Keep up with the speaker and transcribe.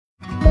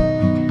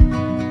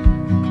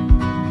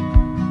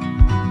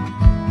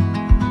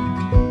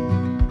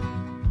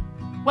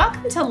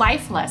to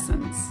Life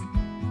Lessons.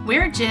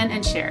 We're Jen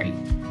and Sherry.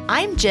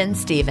 I'm Jen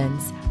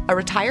Stevens, a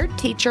retired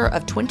teacher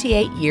of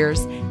 28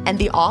 years and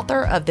the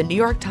author of the New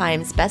York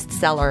Times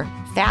bestseller,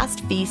 Fast,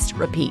 Feast,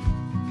 Repeat.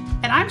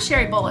 And I'm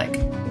Sherry Bullock.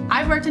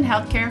 I've worked in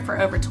healthcare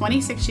for over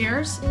 26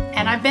 years,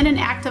 and I've been an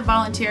active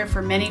volunteer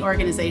for many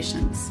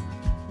organizations.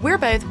 We're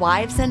both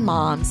wives and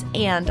moms,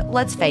 and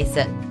let's face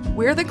it,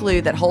 we're the glue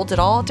that holds it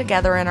all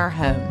together in our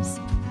homes.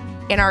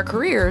 In our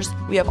careers,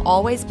 we have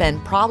always been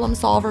problem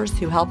solvers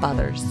who help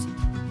others.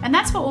 And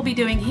that's what we'll be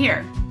doing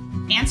here,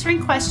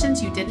 answering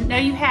questions you didn't know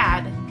you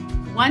had,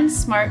 one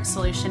smart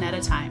solution at a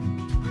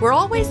time. We're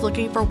always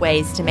looking for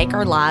ways to make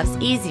our lives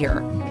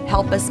easier,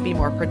 help us be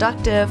more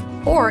productive,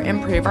 or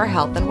improve our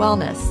health and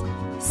wellness.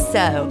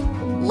 So,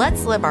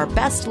 let's live our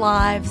best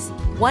lives,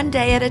 one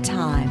day at a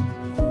time,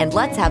 and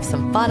let's have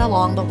some fun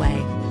along the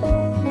way.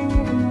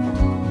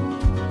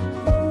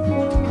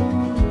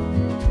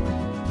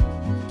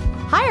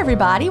 Hi,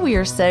 everybody. We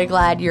are so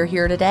glad you're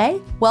here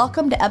today.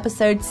 Welcome to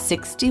episode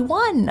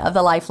 61 of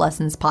the Life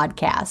Lessons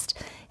podcast.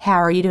 How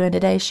are you doing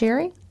today,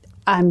 Sherry?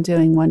 I'm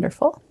doing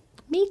wonderful.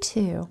 Me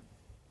too.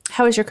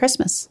 How was your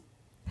Christmas?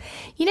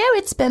 You know,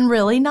 it's been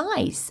really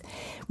nice.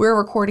 We're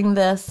recording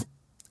this,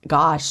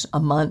 a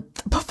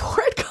month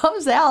before it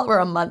comes out.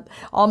 We're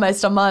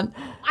almost a month.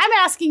 I'm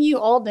asking you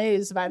old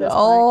news by this point.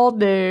 Old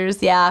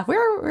news, yeah.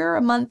 We're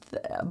a month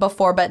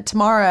before, but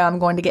tomorrow I'm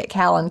going to get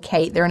Cal and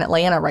Kate. They're in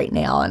Atlanta right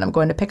now, and I'm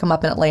going to pick them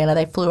up in Atlanta.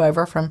 They flew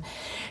over from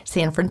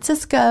San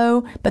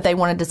Francisco, but they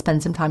wanted to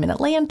spend some time in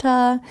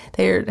Atlanta.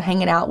 They're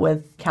hanging out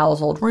with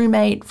Cal's old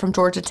roommate from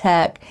Georgia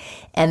Tech,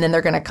 and then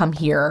they're going to come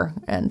here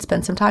and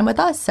spend some time with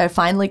us. So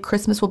finally,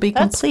 Christmas will be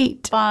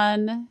complete.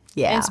 Fun.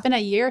 Yeah. And it's been a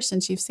year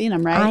since you've seen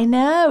them, right? I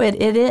know. It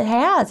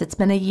has. It's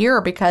been a year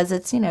because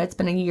it's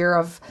been a year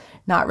of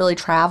not really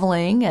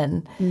traveling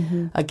and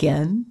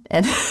again.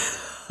 And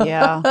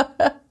yeah.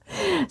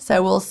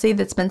 So we'll see.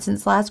 That's been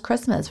since last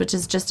Christmas, which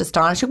is just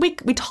astonishing. We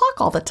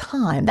talk all the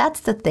time. That's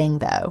the thing,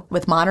 though,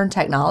 with modern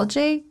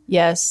technology.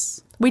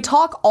 Yes. We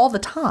talk all the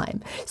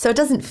time. So it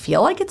doesn't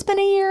feel like it's been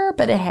a year,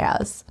 but it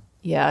has.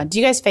 Yeah. Do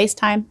you guys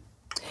FaceTime?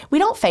 We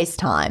don't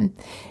FaceTime.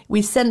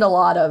 We send a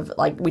lot of,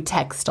 we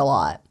text a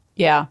lot.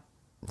 Yeah.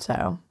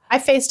 So I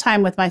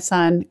FaceTime with my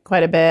son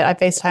quite a bit. I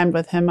FaceTimed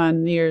with him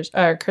on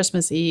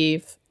Christmas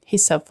Eve.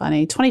 He's so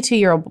funny.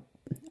 22-year-old,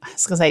 I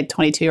was going to say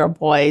 22-year-old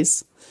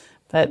boys,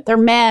 but they're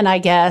men, I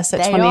guess,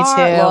 at they 22.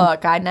 Are.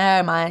 Look, I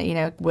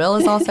know Will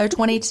is also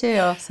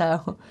 22,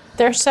 so.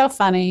 They're so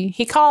funny.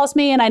 He calls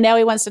me and I know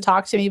he wants to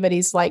talk to me, but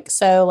he's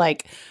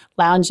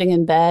lounging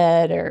in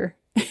bed or.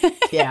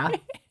 Yeah.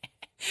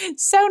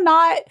 So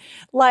not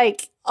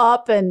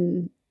up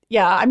and.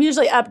 Yeah, I'm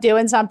usually up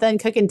doing something,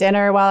 cooking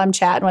dinner while I'm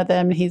chatting with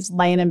him. He's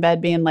laying in bed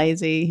being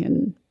lazy.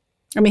 And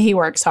he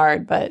works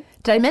hard, but.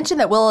 Did I mention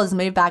that Will has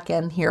moved back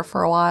in here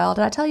for a while?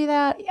 Did I tell you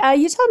that?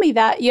 You told me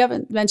that. You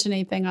haven't mentioned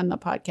anything on the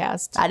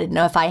podcast. I didn't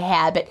know if I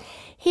had, but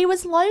he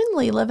was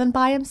lonely living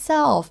by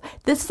himself.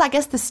 This is, I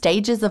guess, the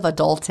stages of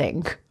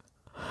adulting.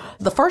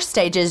 The first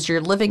stage is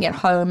you're living at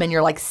home and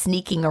you're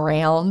sneaking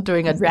around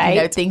doing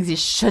things you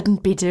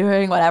shouldn't be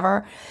doing,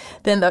 whatever.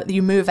 Then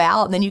you move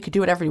out and then you can do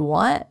whatever you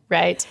want.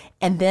 Right.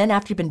 And then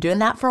after you've been doing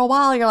that for a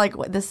while, you're like,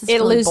 this is it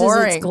really loses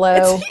boring. Its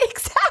glow.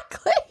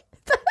 Exactly.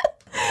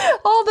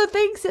 All the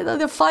things,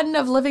 the fun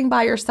of living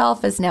by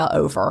yourself is now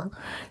over.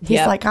 He's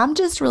like, I'm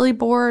just really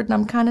bored and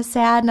I'm kind of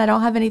sad and I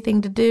don't have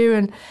anything to do.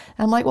 And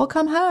I'm like, well,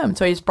 come home.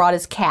 So he's brought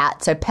his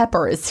cat. So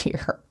Pepper is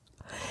here.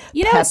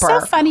 It's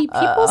so funny.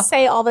 People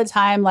say all the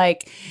time,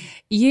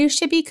 you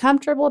should be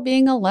comfortable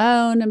being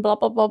alone and blah,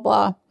 blah, blah,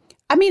 blah.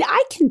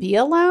 I can be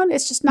alone.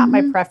 It's just not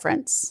my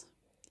preference.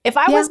 If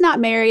I was not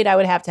married, I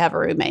would have to have a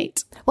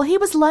roommate. Well, he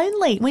was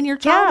lonely. When your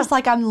child is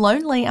like, I'm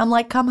lonely, I'm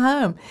like, come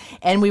home.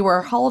 And we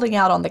were holding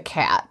out on the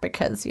cat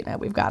because,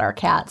 we've got our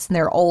cats and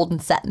they're old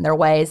and set in their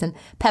ways. And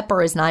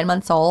Pepper is 9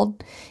 months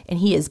old and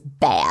he is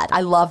bad.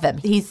 I love him.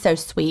 He's so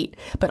sweet.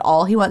 But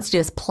all he wants to do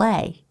is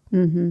play.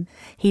 Mm-hmm.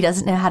 He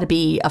doesn't know how to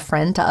be a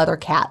friend to other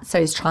cats,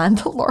 so he's trying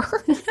to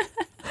learn.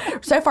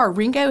 So far,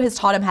 Ringo has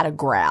taught him how to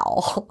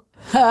growl.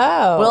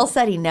 Oh. Will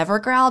said he never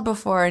growled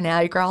before, and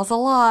now he growls a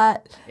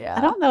lot. Yeah.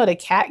 I don't know what a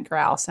cat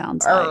growl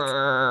sounds like.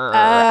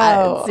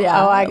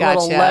 I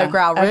got you. A little low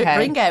growl. Okay.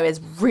 Ringo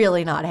is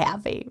really not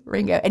happy.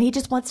 And he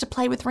just wants to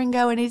play with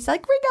Ringo, and he's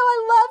like, Ringo,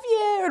 I love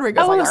you. And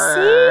Ringo's like,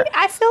 see?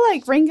 I feel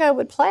like Ringo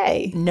would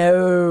play.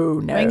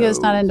 No. Ringo's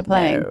not into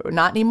playing. No,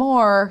 not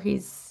anymore.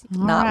 He's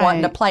not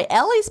wanting to play.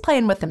 Ellie's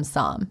playing with him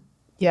some.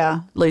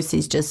 Yeah.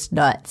 Lucy's just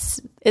nuts.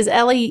 Is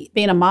Ellie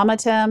being a mama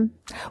to him?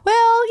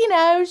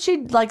 Well,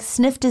 she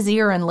sniffed his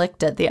ear and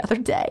licked it the other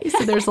day.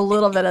 So there's a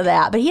little bit of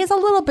that. But he is a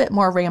little bit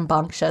more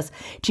rambunctious.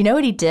 Do you know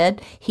what he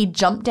did? He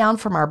jumped down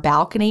from our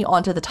balcony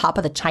onto the top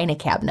of the china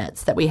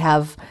cabinets that we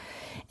have.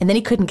 And then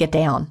he couldn't get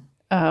down.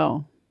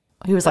 Oh.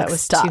 He was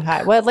stuck. Too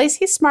high. Well, at least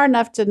he's smart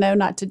enough to know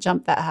not to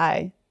jump that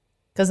high.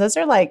 Because those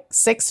are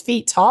 6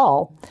 feet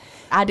tall.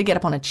 I had to get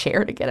up on a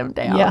chair to get him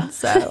down. Yeah.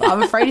 So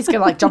I'm afraid he's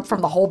going to jump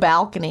from the whole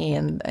balcony.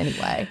 And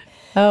anyway.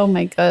 Oh,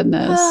 my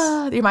goodness.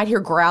 You might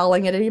hear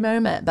growling at any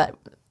moment, but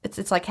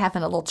It's like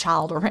having a little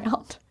child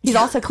around. He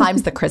also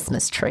climbs the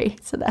Christmas tree,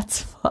 so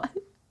that's fun.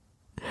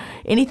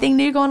 Anything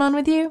new going on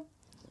with you?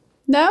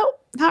 No,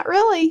 not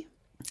really.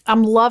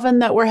 I'm loving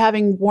that we're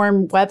having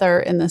warm weather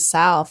in the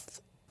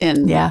South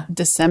in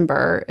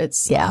December.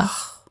 It's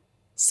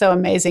so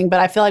amazing, but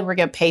I feel like we're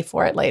going to pay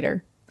for it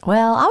later.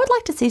 Well, I would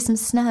like to see some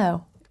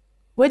snow.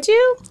 Would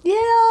you?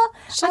 Yeah.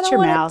 Shut your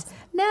mouth.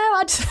 No,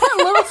 I just had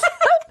a little.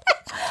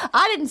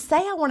 I didn't say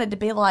I wanted to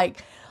be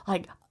like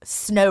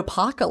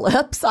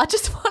snowpocalypse. I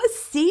just want to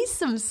see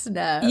some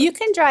snow. You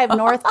can drive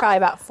north probably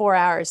about 4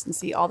 hours and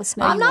see all the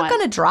snow. I'm not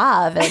going to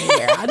drive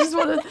anywhere. I just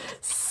want to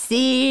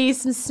see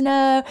some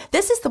snow.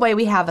 This is the way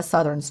we have a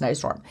southern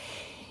snowstorm.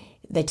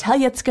 They tell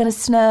you it's going to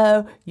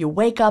snow. You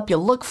wake up, you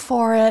look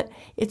for it.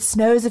 It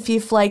snows a few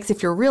flakes.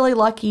 If you're really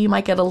lucky, you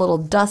might get a little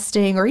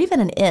dusting or even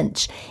an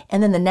inch.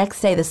 And then the next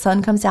day, the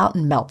sun comes out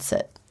and melts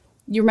it.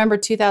 You remember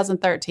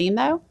 2013,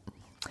 though?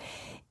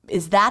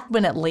 Is that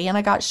when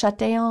Atlanta got shut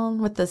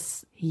down with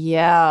this?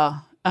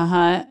 Yeah.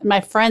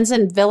 My friends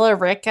in Villa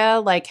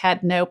Rica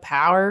had no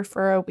power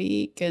for a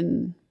week.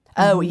 And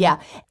oh, yeah.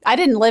 I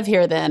didn't live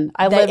here then.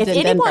 I lived in Denver.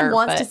 If anyone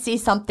wants to see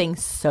something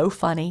so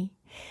funny,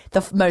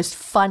 the most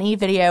funny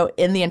video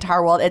in the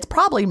entire world. It's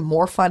probably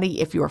more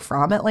funny if you're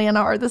from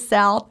Atlanta or the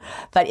South,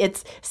 but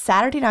it's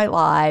Saturday Night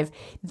Live.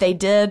 They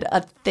did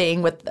a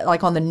thing with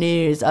on the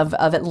news of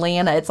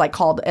Atlanta. It's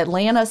called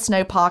Atlanta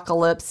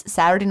Snowpocalypse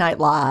Saturday Night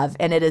Live,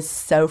 and it is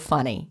so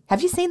funny.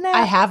 Have you seen that?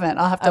 I haven't.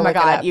 I'll have to look it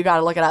up. Oh my God, you got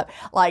to look it up.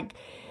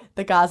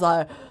 The guy's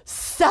like,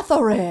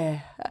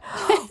 Sethary,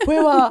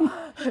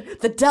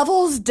 the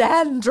devil's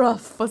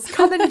dandruff was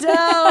coming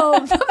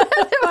down.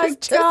 Oh my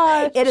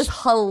God. It is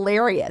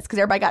hilarious because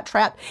everybody got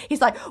trapped.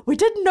 He's like, we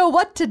didn't know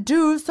what to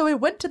do, so we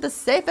went to the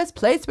safest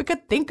place we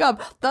could think of,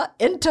 the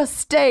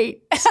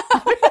interstate.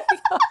 Oh my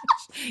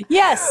gosh.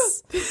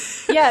 Yes.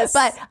 Yes.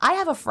 But I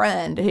have a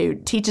friend who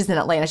teaches in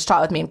Atlanta. She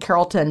taught with me in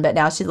Carrollton, but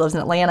now she lives in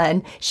Atlanta,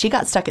 and she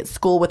got stuck at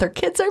school with her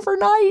kids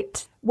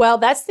overnight. Well,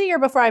 that's the year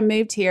before I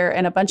moved here,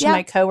 and a bunch of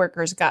my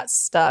coworkers got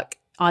stuck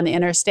on the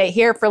interstate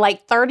here for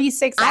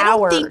 36 hours. I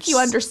don't think you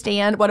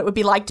understand what it would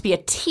be like to be a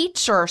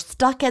teacher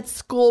stuck at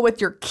school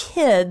with your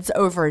kids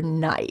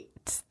overnight.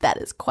 That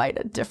is quite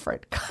a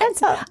different kind.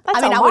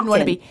 I wouldn't want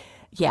to be.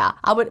 Yeah,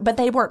 I would, but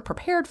they weren't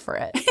prepared for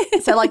it.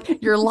 So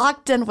you're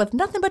locked in with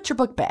nothing but your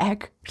book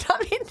bag.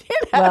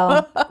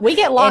 Well, we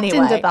get locked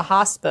into the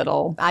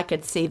hospital. I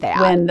could see that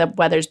when the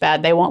weather's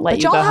bad, they won't let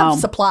you go home. But y'all have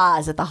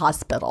supplies at the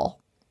hospital.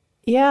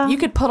 Yeah. You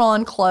could put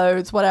on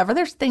clothes, whatever.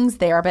 There's things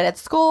there. But at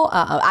school,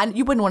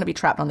 you wouldn't want to be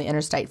trapped on the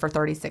interstate for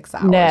 36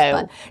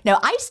 hours. No,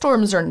 ice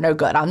storms are no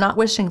good. I'm not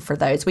wishing for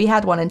those. We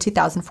had one in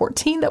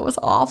 2014 that was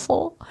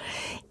awful.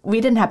 We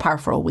didn't have power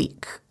for a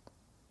week.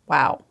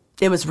 Wow.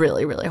 It was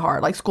really, really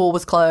hard. School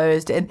was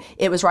closed. And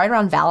it was right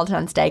around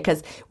Valentine's Day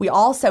because we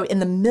also, in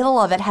the middle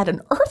of it, had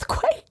an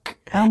earthquake.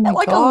 Oh my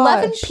At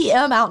 11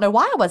 p.m. I don't know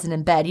why I wasn't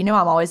in bed. I'm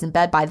always in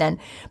bed by then.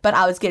 But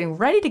I was getting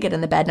ready to get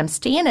in the bed, and I'm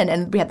standing,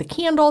 and we had the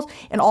candles,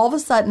 and all of a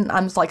sudden,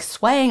 I'm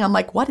swaying. I'm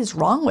like, what is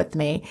wrong with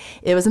me?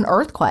 It was an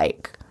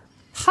earthquake.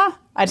 Huh.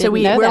 I didn't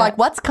know that. We're like,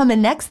 what's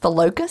coming next? The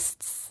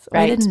locusts?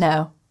 Right. We didn't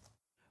know.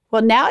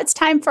 Well, now it's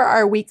time for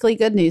our weekly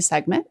good news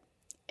segment.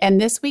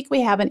 And this week, we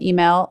have an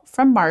email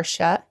from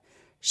Marcia.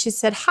 She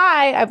said,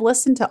 hi, I've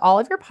listened to all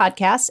of your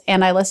podcasts,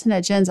 and I listen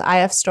to Jen's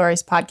IF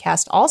Stories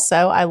podcast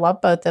also. I love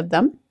both of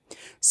them.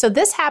 So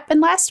this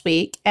happened last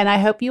week, and I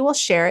hope you will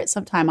share it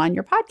sometime on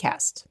your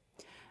podcast.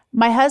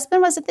 My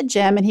husband was at the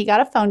gym, and he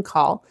got a phone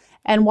call.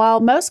 And while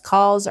most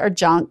calls are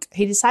junk,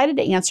 he decided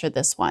to answer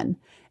this one.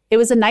 It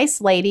was a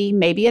nice lady,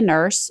 maybe a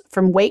nurse,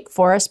 from Wake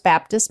Forest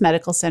Baptist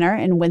Medical Center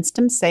in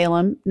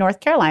Winston-Salem, North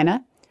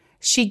Carolina.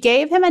 She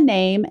gave him a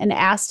name and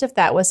asked if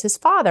that was his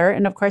father,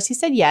 and of course he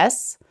said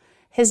yes.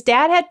 His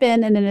dad had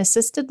been in an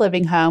assisted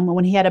living home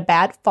when he had a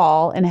bad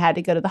fall and had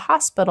to go to the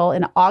hospital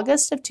in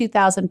August of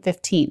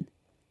 2015.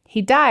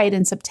 He died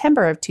in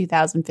September of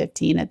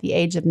 2015 at the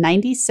age of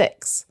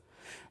 96.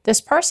 This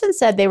person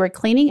said they were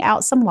cleaning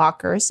out some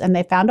lockers and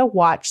they found a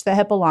watch that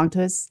had belonged to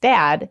his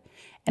dad,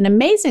 and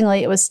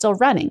amazingly, it was still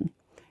running.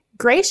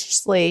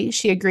 Graciously,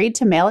 she agreed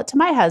to mail it to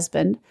my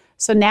husband,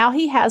 so now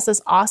he has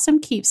this awesome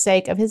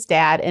keepsake of his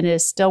dad and it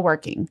is still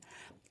working.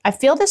 I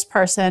feel this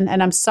person,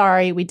 and I'm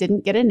sorry we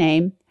didn't get a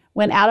name,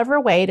 went out of her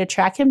way to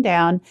track him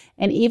down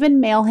and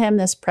even mail him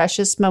this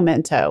precious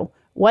memento.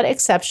 What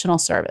exceptional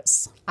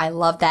service. I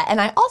love that.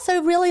 And I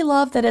also really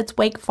love that it's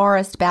Wake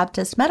Forest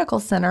Baptist Medical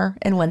Center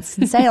in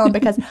Winston-Salem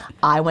because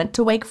I went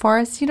to Wake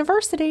Forest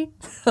University.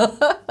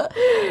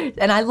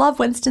 And I love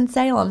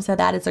Winston-Salem, so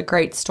that is a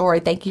great story.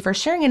 Thank you for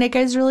sharing, and it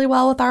goes really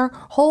well with our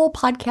whole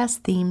podcast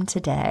theme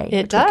today.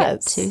 It does. We'll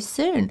get to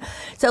soon.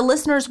 So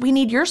listeners, we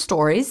need your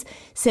stories.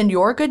 Send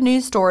your good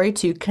news story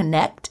to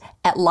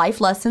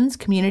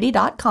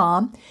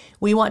connect@lifelessonscommunity.com.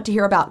 We want to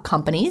hear about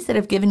companies that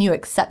have given you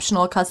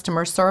exceptional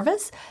customer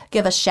service.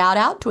 Give a shout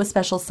out to a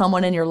special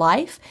someone in your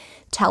life.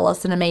 Tell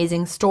us an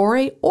amazing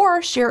story,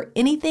 or share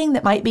anything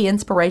that might be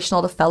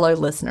inspirational to fellow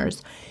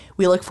listeners.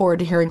 We look forward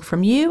to hearing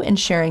from you and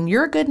sharing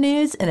your good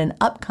news in an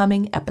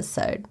upcoming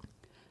episode.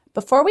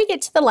 Before we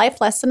get to the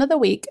life lesson of the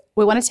week,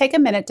 we want to take a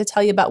minute to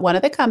tell you about one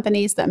of the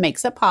companies that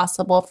makes it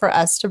possible for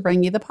us to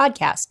bring you the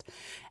podcast.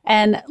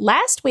 And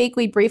last week,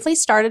 we briefly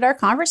started our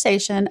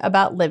conversation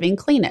about living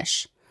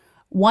cleanish.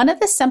 One of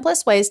the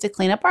simplest ways to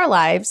clean up our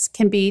lives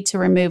can be to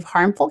remove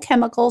harmful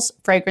chemicals,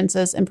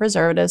 fragrances, and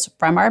preservatives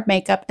from our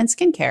makeup and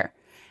skincare.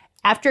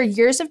 After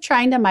years of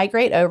trying to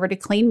migrate over to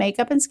clean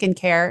makeup and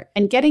skincare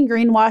and getting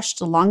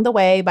greenwashed along the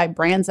way by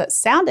brands that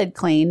sounded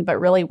clean but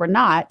really were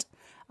not,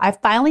 I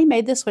finally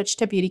made the switch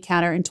to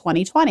Beautycounter in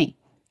 2020.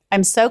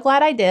 I'm so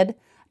glad I did.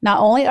 Not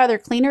only are their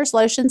cleaners,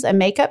 lotions, and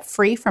makeup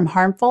free from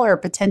harmful or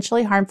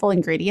potentially harmful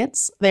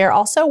ingredients, they are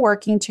also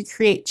working to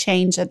create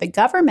change at the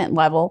government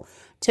level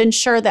to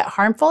ensure that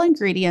harmful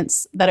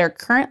ingredients that are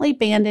currently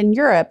banned in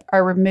Europe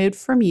are removed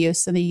from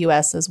use in the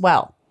US as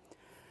well.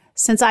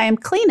 Since I am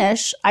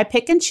cleanish, I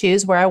pick and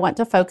choose where I want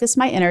to focus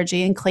my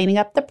energy in cleaning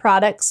up the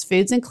products,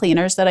 foods, and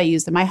cleaners that I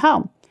use in my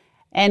home.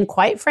 And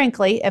quite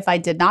frankly, if I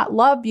did not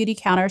love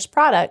Beautycounter's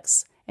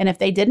products, and if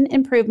they didn't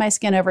improve my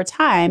skin over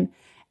time,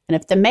 and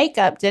if the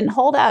makeup didn't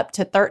hold up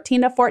to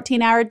 13 to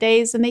 14-hour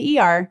days in the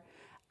ER,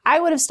 I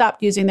would have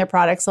stopped using their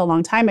products a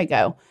long time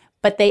ago.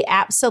 But they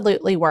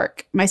absolutely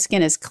work. My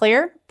skin is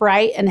clear,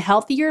 bright, and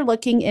healthier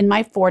looking in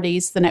my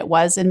 40s than it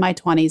was in my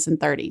 20s and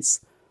 30s.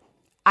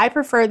 I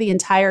prefer the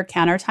entire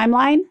Counter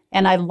Timeline,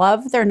 and I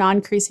love their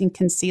non-creasing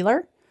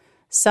concealer.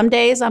 Some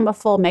days I'm a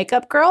full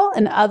makeup girl,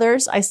 and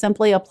others I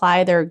simply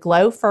apply their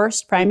Glow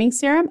First priming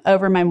serum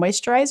over my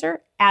moisturizer,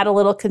 add a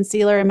little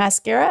concealer and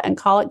mascara, and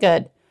call it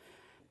good.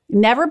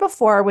 Never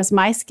before was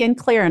my skin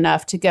clear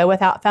enough to go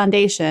without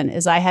foundation,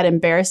 as I had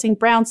embarrassing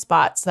brown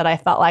spots that I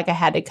felt like I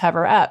had to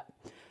cover up.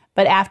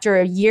 But after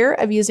a year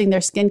of using their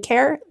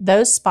skincare,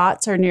 those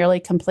spots are nearly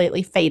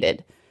completely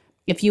faded.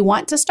 If you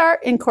want to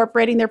start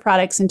incorporating their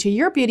products into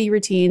your beauty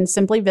routine,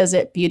 simply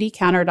visit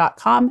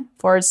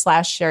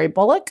beautycounter.com/Sherry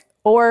Bullock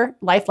or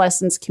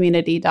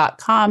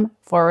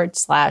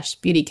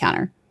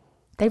lifelessonscommunity.com/beautycounter.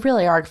 They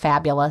really are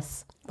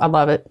fabulous. I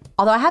love it.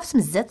 Although I have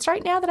some zits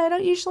right now that I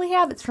don't usually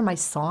have. It's from my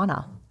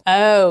sauna.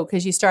 Oh,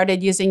 because you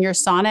started using your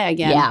sauna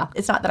again. Yeah.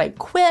 It's not that I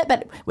quit,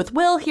 but with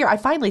Will here, I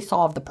finally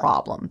solved the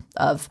problem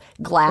of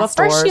glass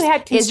doors. Well, first you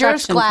had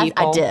construction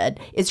people. I did.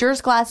 Is yours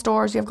glass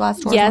doors? You have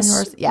glass doors yes. on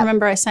yours? Yeah.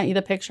 Remember I sent you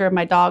the picture of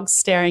my dogs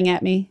staring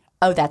at me?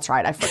 Oh, that's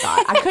right. I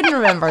forgot. I couldn't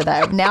remember,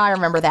 though. Now I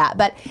remember that.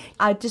 But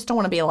I just don't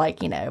want to be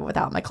like,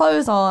 without my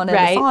clothes on in the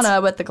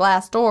sauna with the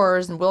glass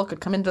doors, and Will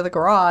could come into the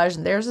garage,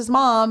 and there's his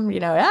mom,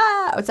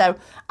 So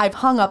I've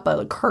hung up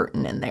a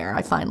curtain in there.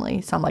 So I'm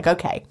like,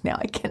 okay, now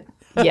I can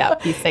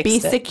be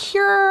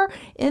secure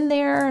in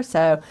there.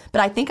 So, but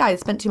I think I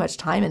spent too much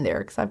time in there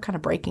because I'm kind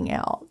of breaking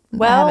out.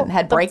 Well, I haven't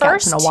had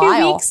breakouts in a while. The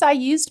first 2 weeks I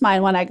used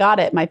mine when I got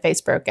it, my face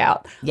broke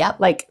out. Yep.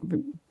 Like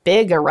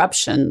big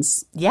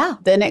eruptions. Yeah.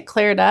 Then it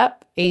cleared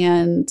up,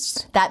 and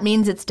that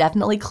means it's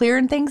definitely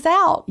clearing things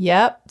out.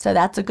 Yep. So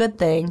that's a good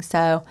thing.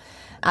 So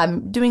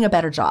I'm doing a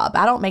better job.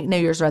 I don't make New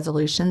Year's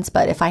resolutions,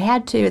 but if I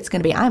had to, it's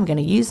going to be, I'm going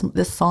to use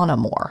this sauna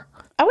more.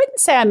 I wouldn't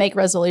say I make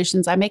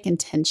resolutions. I make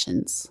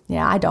intentions.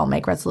 Yeah, I don't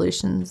make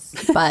resolutions.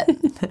 But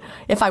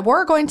if I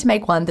were going to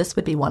make one, this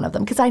would be one of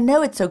them because I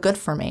know it's so good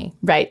for me.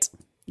 Right.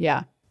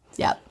 Yeah.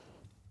 Yep.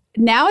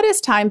 Now it is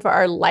time for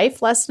our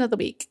life lesson of the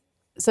week.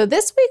 So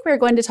this week we're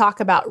going to talk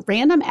about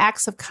random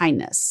acts of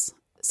kindness.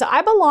 So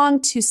I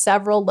belong to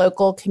several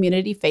local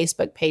community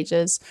Facebook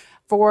pages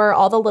for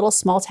all the little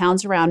small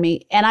towns around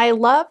me. And I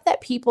love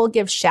that people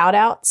give shout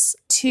outs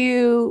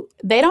to,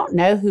 they don't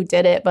know who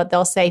did it, but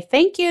they'll say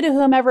thank you to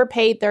whomever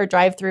paid their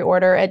drive-through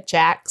order at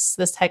Jack's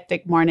this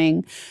hectic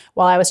morning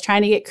while I was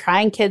trying to get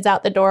crying kids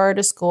out the door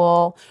to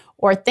school.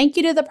 Or thank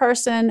you to the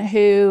person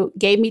who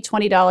gave me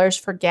 $20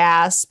 for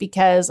gas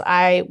because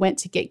I went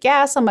to get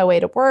gas on my way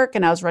to work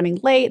and I was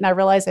running late and I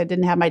realized I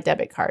didn't have my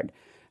debit card.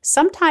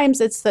 Sometimes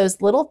it's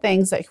those little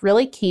things that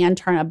really can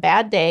turn a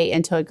bad day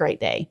into a great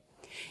day.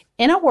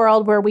 In a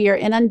world where we are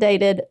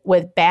inundated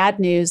with bad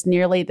news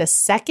nearly the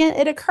second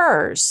it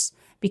occurs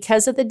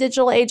because of the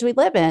digital age we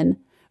live in,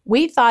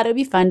 we thought it would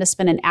be fun to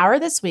spend an hour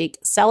this week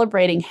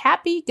celebrating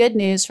happy, good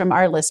news from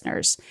our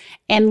listeners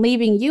and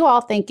leaving you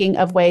all thinking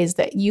of ways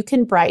that you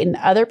can brighten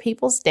other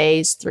people's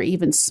days through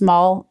even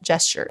small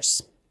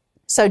gestures.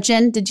 So,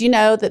 Jen, did you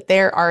know that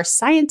there are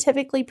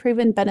scientifically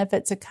proven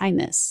benefits of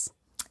kindness?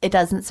 It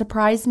doesn't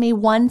surprise me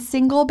one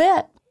single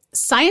bit.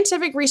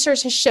 Scientific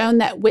research has shown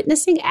that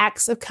witnessing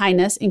acts of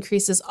kindness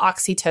increases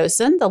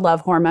oxytocin, the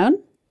love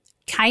hormone.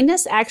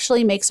 Kindness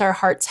actually makes our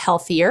hearts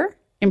healthier,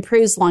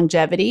 improves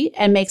longevity,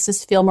 and makes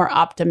us feel more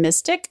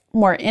optimistic,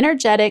 more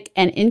energetic,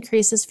 and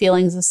increases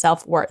feelings of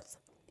self-worth.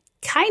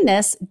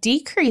 Kindness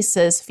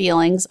decreases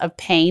feelings of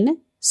pain,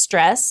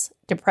 stress,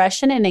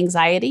 depression, and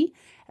anxiety,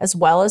 as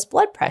well as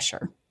blood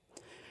pressure.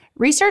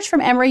 Research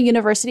from Emory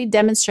University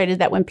demonstrated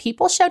that when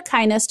people showed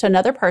kindness to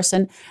another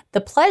person, the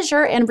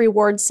pleasure and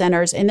reward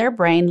centers in their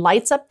brain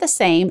lights up the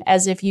same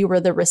as if you were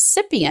the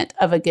recipient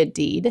of a good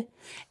deed,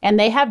 and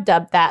they have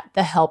dubbed that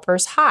the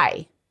helper's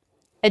high.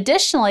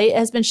 Additionally, it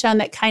has been shown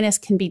that kindness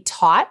can be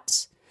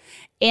taught,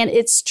 And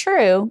it's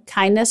true,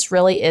 kindness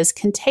really is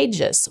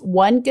contagious.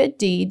 One good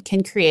deed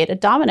can create a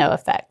domino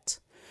effect.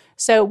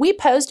 So we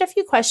posed a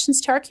few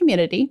questions to our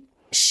community.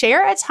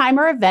 Share a time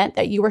or event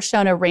that you were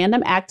shown a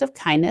random act of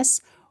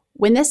kindness.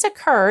 When this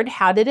occurred,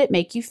 how did it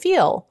make you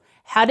feel?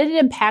 How did it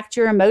impact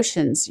your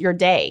emotions, your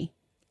day?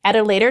 At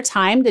a later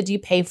time, did you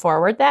pay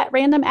forward that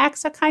random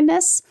acts of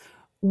kindness?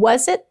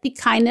 Was it the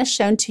kindness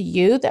shown to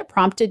you that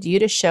prompted you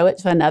to show it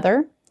to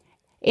another?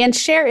 And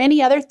share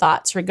any other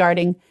thoughts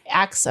regarding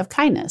acts of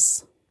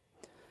kindness.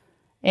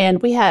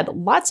 And we had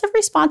lots of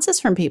responses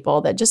from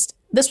people that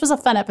this was a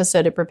fun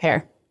episode to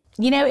prepare.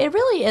 You know, it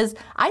really is.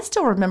 I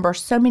still remember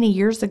so many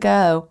years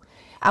ago,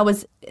 I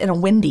was in a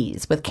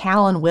Wendy's with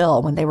Cal and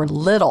Will when they were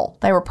little.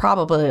 They were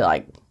probably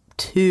like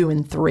 2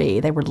 and 3.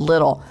 They were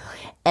little.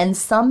 And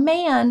some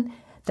man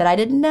that I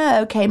didn't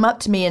know came up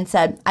to me and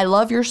said, I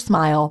love your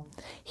smile.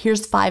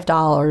 Here's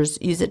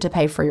 $5. Use it to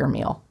pay for your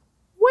meal.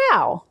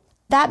 Wow.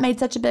 That made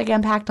such a big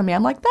impact on me.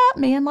 I'm like, that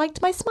man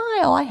liked my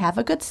smile. I have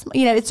a good smile.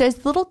 You know, it's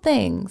just little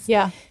things,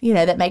 you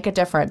know, that make a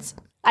difference.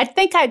 I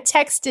think I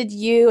texted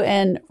you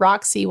and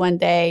Roxy one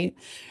day.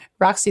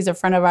 Roxy's a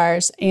friend of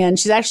ours, and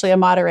she's actually a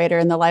moderator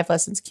in the Life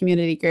Lessons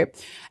community group.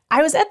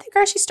 I was at the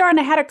grocery store, and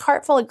I had a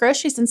cart full of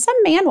groceries, and some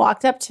man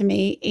walked up to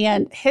me,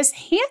 and his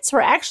hands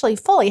were actually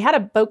full. He had a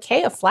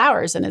bouquet of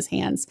flowers in his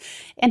hands.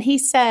 And he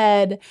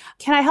said,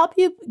 can I help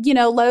you,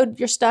 load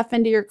your stuff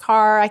into your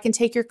car? I can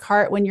take your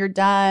cart when you're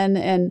done.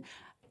 And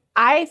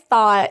I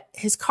thought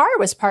his car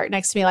was parked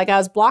next to me, like I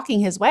was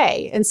blocking his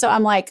way. And so I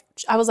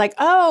was like,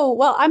 oh,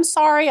 well, I'm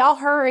sorry, I'll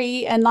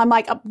hurry. And I'm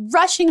like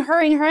rushing,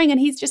 hurrying.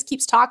 And he just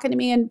keeps talking to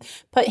me and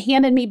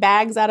handed me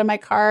bags out of my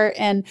cart.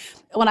 And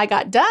when I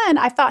got done,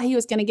 I thought he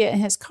was going to get in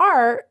his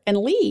car and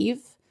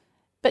leave.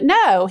 But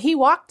no, he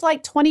walked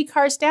like 20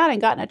 cars down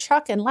and got in a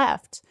truck and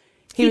left.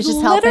 He was just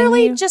literally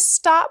helping you? Just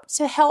stopped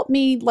to help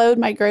me load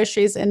my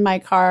groceries in my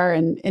car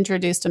and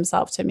introduced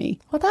himself to me.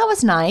 Well, that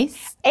was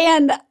nice.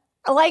 And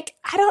I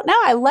don't know.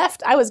 I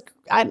left.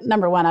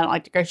 Number one, I don't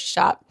like to grocery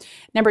shop.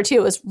 Number two,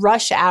 it was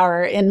rush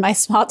hour in my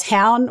small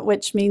town,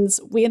 which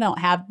means we don't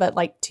have but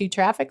like 2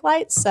 traffic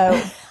lights.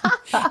 So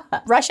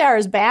rush hour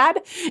is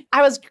bad.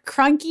 I was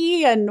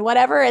crunky and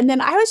whatever. And then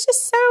I was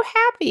just so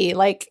happy.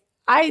 Like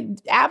I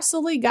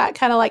absolutely got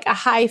kind of like a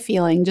high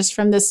feeling just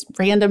from this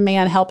random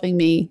man helping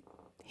me.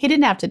 He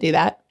didn't have to do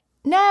that.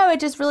 No, it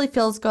just really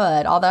feels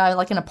good. Although,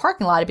 like in a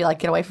parking lot, I'd be like,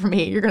 get away from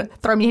me. You're going to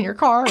throw me in your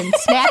car and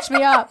snatch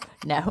me up.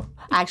 No,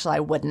 actually,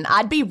 I wouldn't.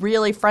 I'd be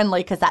really friendly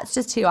because that's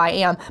just who I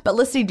am. But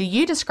listening to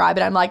you describe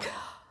it, I'm like,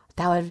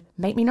 that would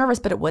make me nervous,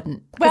 but it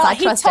wouldn't. Because I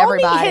trust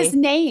everybody. He told me his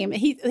name.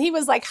 He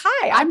was like,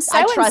 hi, I'm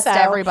so-and-so. I trust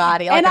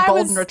everybody, like a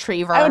golden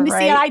retriever, right?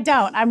 See, I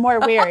don't. I'm more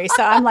weary.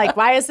 So I'm like,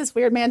 why is this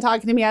weird man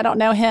talking to me? I don't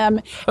know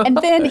him. And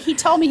then he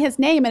told me his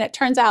name, and it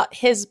turns out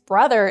his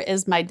brother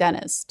is my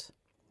dentist.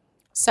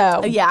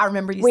 So yeah, I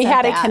remember we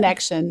had a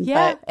connection.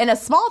 Yeah, but in a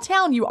small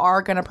town, you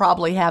are going to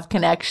probably have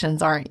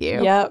connections, aren't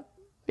you? Yep.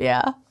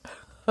 Yeah.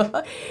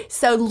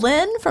 So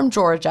Lynn from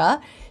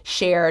Georgia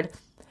shared,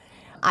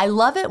 I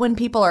love it when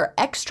people are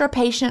extra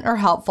patient or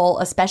helpful,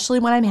 especially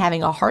when I'm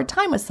having a hard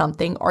time with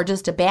something or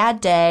just a bad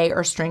day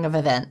or string of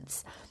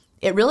events.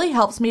 It really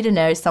helps me to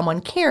know someone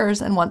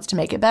cares and wants to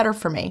make it better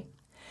for me.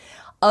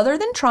 Other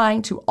than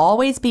trying to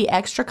always be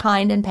extra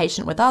kind and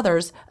patient with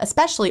others,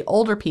 especially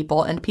older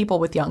people and people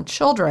with young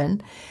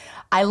children,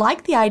 I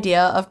like the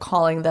idea of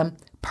calling them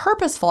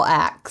purposeful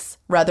acts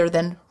rather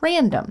than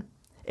random.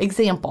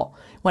 Example,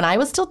 when I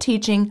was still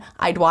teaching,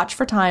 I'd watch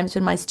for times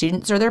when my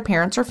students or their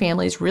parents or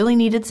families really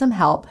needed some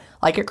help,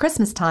 like at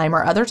Christmas time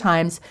or other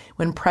times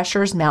when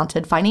pressures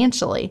mounted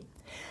financially.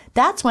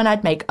 That's when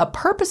I'd make a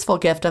purposeful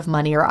gift of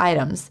money or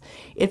items.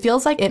 It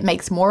feels like it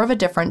makes more of a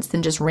difference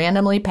than just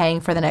randomly paying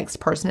for the next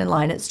person in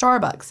line at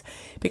Starbucks,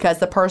 because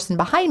the person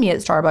behind me at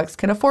Starbucks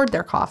can afford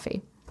their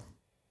coffee.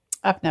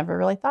 I've never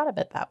really thought of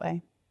it that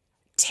way.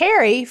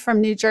 Terry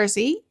from New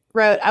Jersey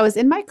wrote, I was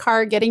in my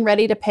car getting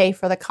ready to pay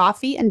for the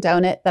coffee and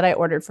donut that I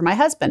ordered for my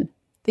husband.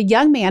 The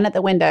young man at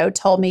the window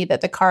told me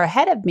that the car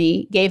ahead of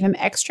me gave him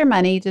extra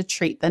money to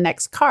treat the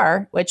next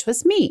car, which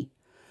was me.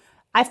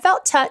 I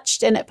felt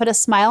touched, and it put a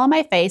smile on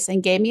my face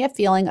and gave me a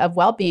feeling of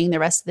well-being the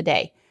rest of the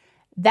day.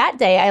 That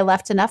day, I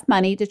left enough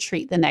money to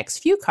treat the next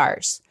few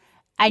cars.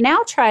 I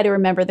now try to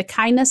remember the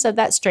kindness of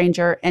that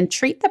stranger and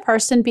treat the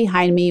person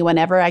behind me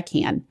whenever I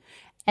can.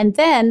 And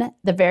then,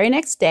 the very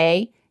next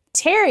day,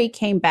 Terry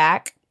came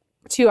back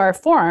to our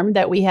form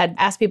that we had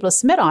asked people to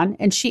submit on,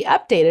 and she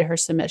updated her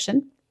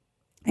submission.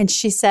 And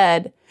she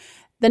said,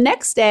 the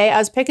next day, I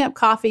was picking up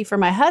coffee for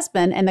my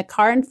husband, and the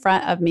car in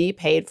front of me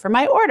paid for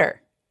my order.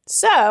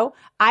 So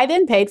I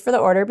then paid for the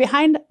order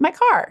behind my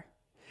car.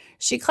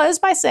 She closed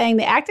by saying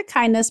the act of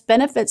kindness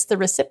benefits the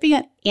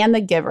recipient and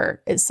the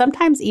giver. It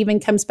sometimes even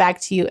comes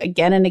back to you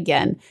again and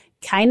again.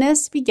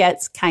 Kindness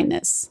begets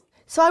kindness.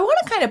 So I want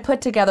to kind of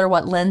put together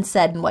what Lynn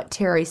said and what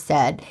Terry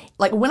said.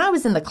 Like when I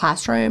was in the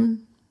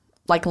classroom,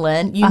 like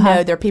Lynn, you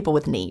know there are people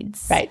with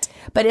needs. Right.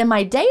 But in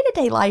my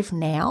day-to-day life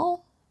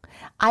now,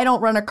 I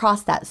don't run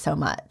across that so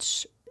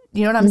much.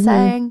 You know what I'm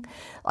saying?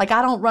 Like,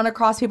 I don't run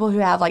across people who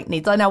have like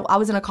needs. I know I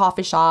was in a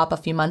coffee shop a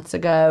few months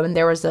ago, and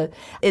there was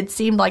it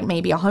seemed like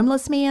maybe a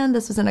homeless man.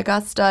 This was in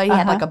Augusta. He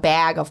had like a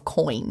bag of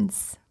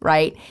coins,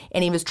 right?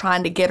 And he was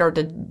trying to get her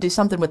to do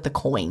something with the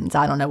coins.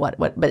 I don't know what,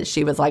 but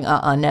she was like,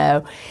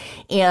 no.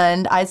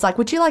 And I was like,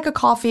 would you like a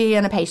coffee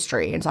and a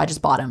pastry? And so I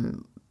just bought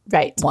him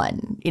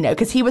one,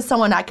 because he was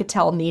someone I could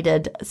tell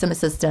needed some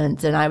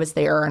assistance, and I was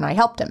there and I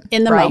helped him.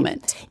 In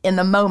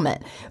the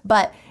moment.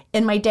 But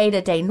in my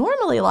day-to-day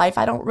normally life,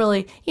 I don't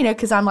really,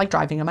 because I'm like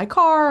driving in my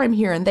car, I'm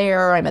here and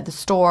there, I'm at the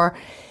store.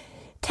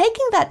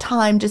 Taking that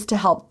time just to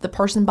help the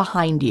person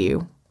behind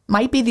you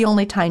might be the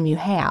only time you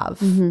have.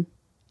 Mm-hmm.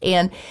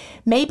 And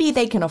maybe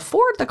they can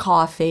afford the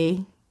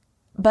coffee,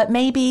 but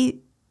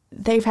maybe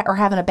they are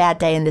having a bad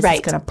day and this is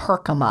going to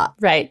perk them up.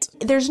 Right.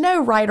 There's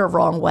no right or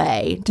wrong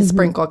way to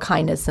sprinkle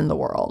kindness in the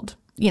world.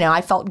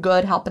 I felt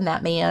good helping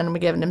that man,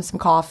 giving him some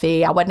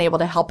coffee. I wasn't able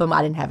to help him.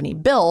 I didn't have any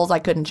bills. I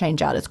couldn't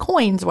change out his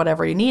coins,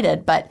 whatever he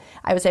needed, but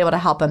I was able to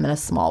help him in a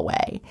small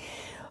way.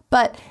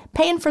 But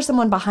paying for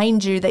someone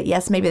behind you that,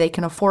 yes, maybe they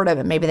can afford it,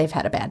 but maybe they've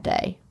had a bad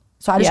day.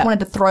 So I just wanted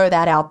to throw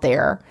that out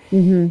there.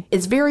 Mm-hmm.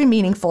 It's very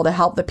meaningful to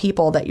help the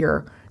people that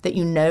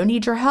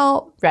need your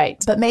help.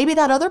 Right. But maybe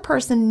that other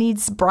person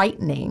needs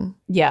brightening.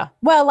 Yeah.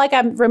 Well, like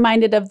I'm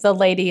reminded of the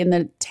lady in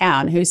the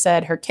town who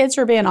said her kids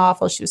were being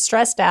awful. She was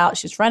stressed out.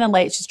 She's running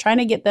late. She's trying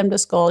to get them to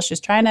school. She's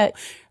trying to,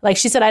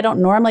 she said, I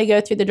don't normally go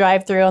through the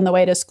drive-thru on the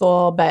way to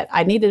school, but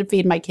I needed to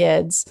feed my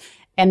kids.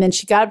 And then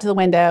she got up to the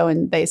window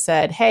and they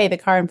said, hey, the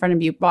car in front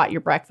of you bought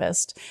your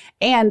breakfast.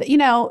 And,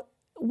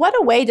 what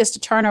a way just to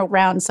turn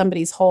around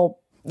somebody's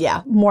whole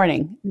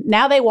morning.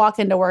 Now they walk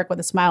into work with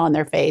a smile on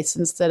their face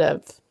instead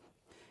of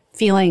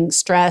feeling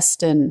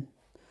stressed. And,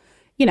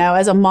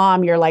 as a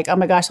mom, you're like, oh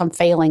my gosh, I'm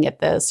failing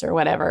at this or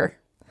whatever.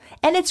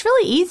 And it's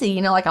really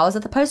easy. Like I was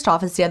at the post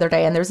office the other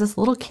day and there's this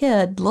little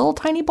kid, little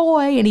tiny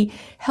boy, and he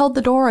held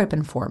the door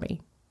open for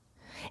me.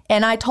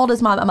 And I told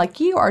his mom, I'm like,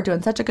 you are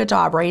doing such a good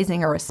job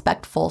raising a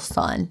respectful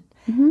son.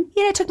 Mm-hmm.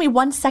 It took me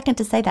 1 second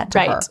to say that to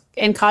her.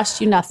 And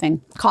cost you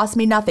nothing. Cost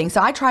me nothing.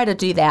 So I try to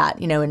do that,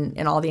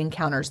 in all the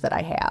encounters that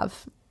I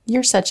have.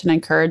 You're such an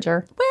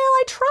encourager. Well,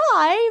 I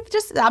try.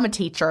 I'm a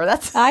teacher.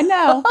 I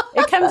know.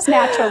 It comes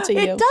natural to you.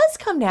 It does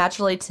come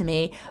naturally to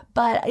me,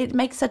 but it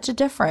makes such a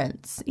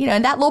difference.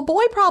 And that little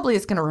boy probably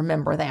is going to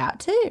remember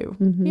that too.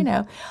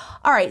 Mm-hmm.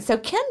 All right. So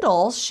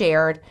Kendall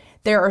shared,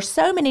 there are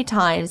so many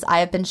times I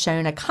have been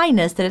shown a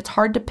kindness that it's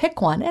hard to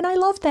pick one. And I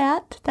love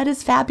that. That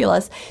is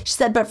fabulous. She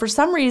said, but for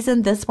some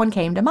reason, this one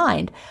came to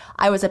mind.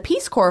 I was a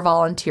Peace Corps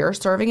volunteer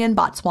serving in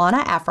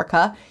Botswana,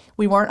 Africa.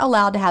 We weren't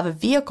allowed to have a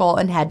vehicle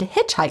and had to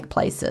hitchhike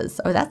places.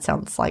 Oh, that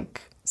sounds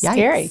like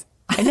scary. Yikes.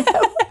 I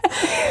know.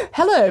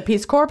 Hello,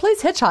 Peace Corps,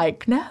 please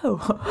hitchhike. No.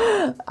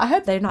 I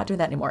hope they're not doing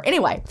that anymore.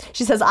 Anyway,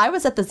 she says, I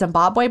was at the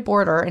Zimbabwe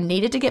border and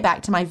needed to get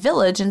back to my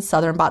village in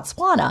southern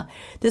Botswana.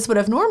 This would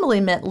have normally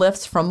meant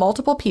lifts from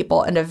multiple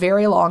people and a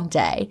very long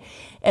day.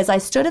 As I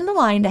stood in the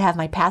line to have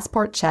my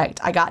passport checked,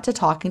 I got to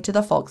talking to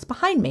the folks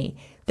behind me.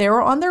 They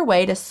were on their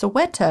way to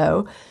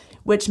Soweto,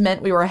 which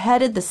meant we were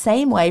headed the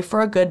same way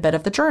for a good bit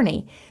of the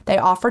journey. They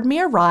offered me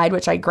a ride,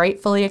 which I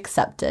gratefully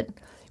accepted.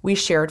 We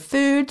shared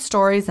food,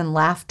 stories, and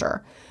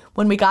laughter.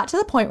 When we got to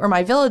the point where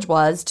my village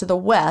was, to the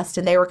west,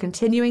 and they were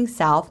continuing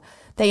south,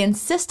 they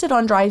insisted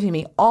on driving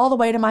me all the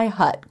way to my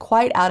hut,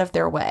 quite out of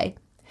their way.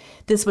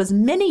 This was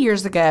many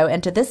years ago,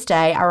 and to this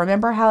day, I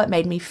remember how it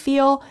made me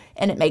feel,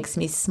 and it makes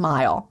me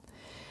smile.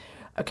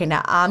 Okay,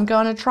 now I'm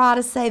going to try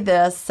to say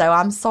this, so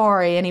I'm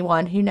sorry,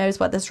 anyone who knows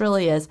what this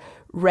really is.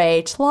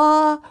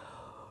 Rachla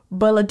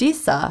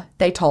Buladisa,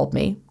 they told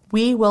me,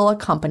 we will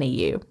accompany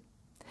you.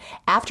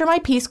 After my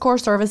Peace Corps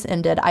service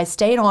ended, I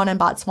stayed on in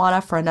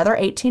Botswana for another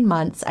 18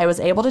 months. I was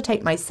able to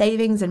take my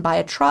savings and buy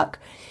a truck.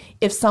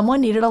 If someone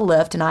needed a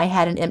lift and I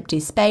had an empty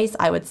space,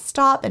 I would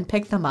stop and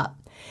pick them up.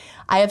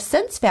 I have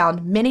since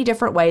found many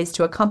different ways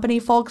to accompany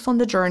folks on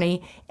the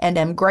journey and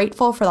am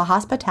grateful for the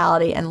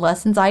hospitality and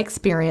lessons I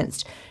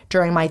experienced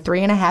during my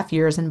 3.5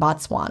 years in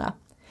Botswana.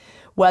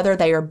 Whether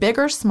they are big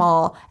or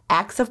small,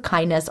 acts of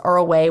kindness are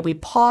a way we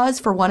pause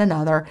for one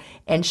another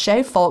and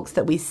show folks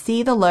that we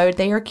see the load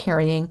they are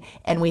carrying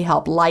and we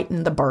help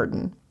lighten the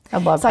burden. I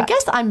love that. So I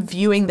guess I'm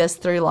viewing this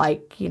through an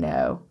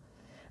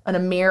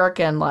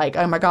American,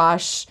 oh my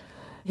gosh,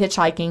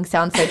 hitchhiking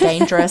sounds so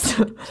dangerous.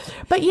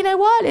 But you know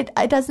what?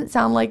 It doesn't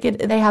sound like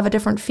it. They have a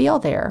different feel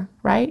there,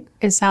 right?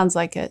 It sounds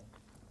like it.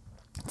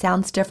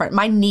 Sounds different.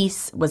 My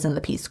niece was in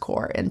the Peace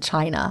Corps in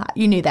China.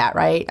 You knew that,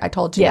 right? I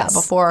told you that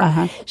before.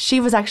 Uh-huh. She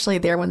was actually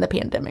there when the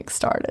pandemic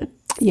started.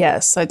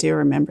 Yes, I do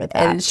remember that.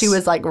 And she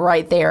was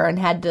right there and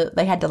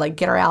they had to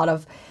get her out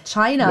of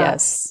China.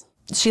 Yes.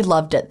 She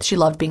loved it. She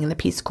loved being in the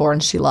Peace Corps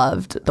and she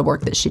loved the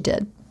work that she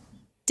did.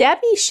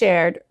 Debbie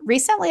shared,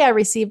 recently I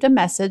received a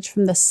message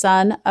from the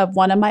son of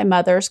one of my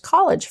mother's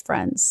college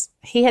friends.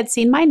 He had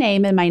seen my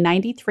name in my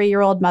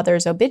 93-year-old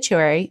mother's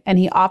obituary, and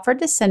he offered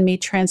to send me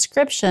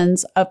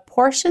transcriptions of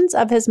portions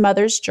of his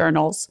mother's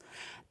journals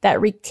that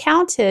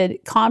recounted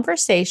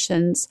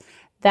conversations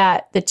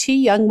that the two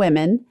young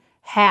women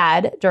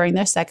had during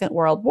the Second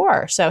World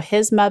War. So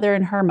his mother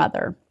and her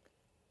mother.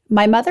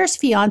 My mother's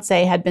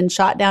fiancé had been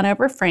shot down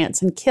over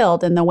France and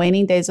killed in the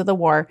waning days of the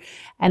war,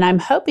 and I'm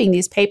hoping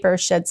these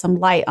papers shed some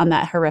light on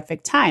that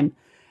horrific time.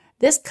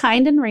 This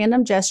kind and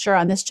random gesture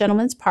on this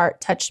gentleman's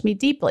part touched me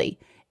deeply.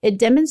 It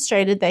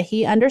demonstrated that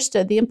he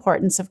understood the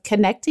importance of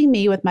connecting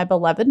me with my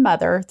beloved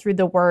mother through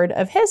the word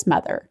of his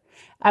mother.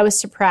 I was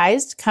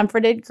surprised,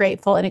 comforted,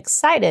 grateful, and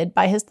excited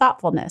by his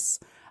thoughtfulness.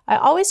 I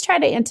always try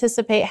to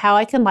anticipate how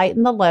I can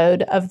lighten the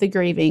load of the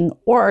grieving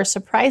or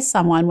surprise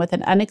someone with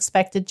an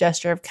unexpected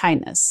gesture of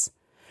kindness.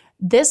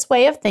 This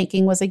way of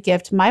thinking was a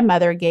gift my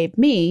mother gave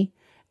me,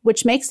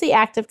 which makes the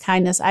act of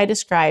kindness I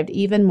described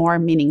even more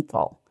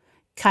meaningful.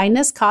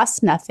 Kindness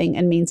costs nothing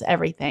and means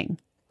everything.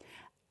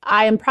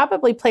 I am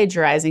probably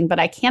plagiarizing, but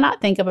I cannot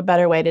think of a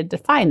better way to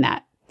define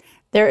that.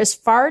 There is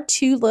far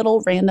too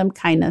little random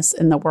kindness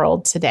in the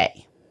world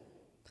today.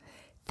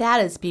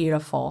 That is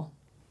beautiful.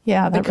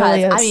 Yeah, that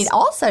really is. I mean,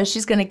 also,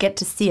 she's going to get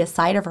to see a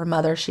side of her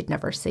mother she'd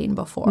never seen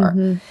before.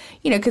 Mm-hmm.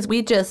 You know, because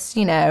we just,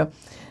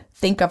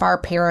 think of our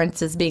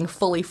parents as being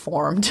fully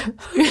formed.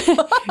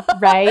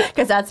 Right.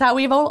 Because that's how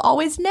we've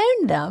always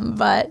known them.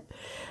 But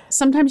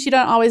sometimes you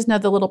don't always know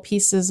the little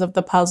pieces of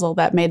the puzzle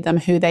that made them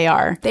who they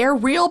are. They're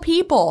real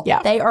people.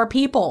 Yeah. They are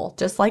people,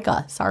 just like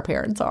us. Our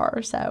parents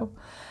are. So,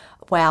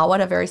 wow,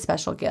 what a very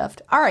special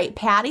gift. All right,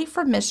 Patty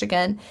from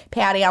Michigan.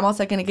 Patty, I'm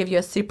also going to give you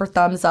a super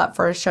thumbs up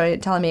for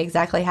telling me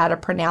exactly how to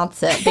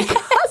pronounce it,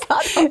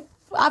 because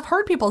I've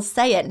heard people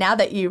say it now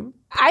that you...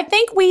 I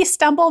think we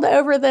stumbled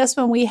over this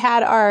when we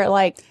had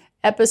our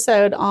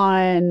episode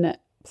on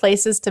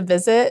places to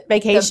visit,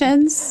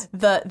 vacations.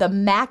 The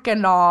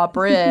Mackinac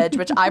Bridge,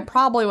 which I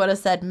probably would have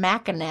said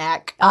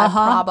Mackinac.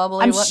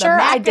 I'm sure the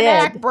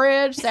Mackinac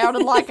Bridge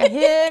sounded like a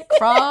hick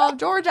from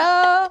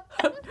Georgia.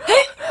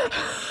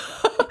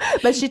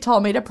 But she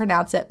told me to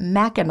pronounce it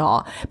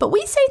Mackinac. But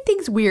we say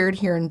things weird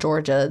here in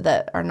Georgia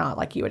that are not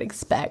like you would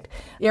expect.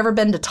 You ever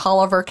been to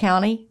Tolliver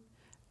County?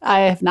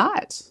 I have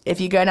not.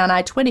 If you go down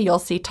I-20, you'll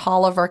see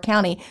Tolliver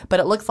County, but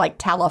it looks like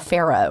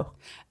Taliaferro.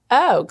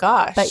 Oh,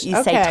 gosh. But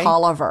you say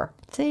Tolliver.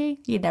 See,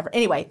 you'd never.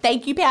 Anyway,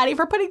 thank you, Patty,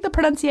 for putting the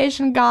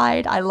pronunciation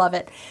guide. I love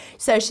it.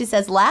 So she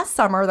says, last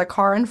summer, the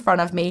car in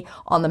front of me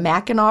on the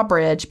Mackinac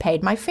Bridge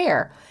paid my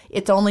fare.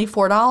 It's only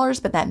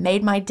 $4, but that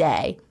made my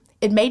day.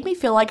 It made me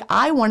feel like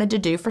I wanted to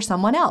do for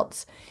someone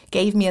else.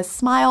 Gave me a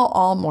smile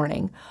all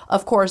morning.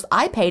 Of course,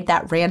 I paid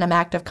that random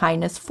act of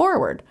kindness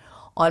forward.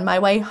 On my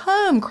way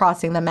home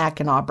crossing the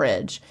Mackinac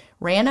Bridge.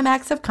 Random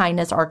acts of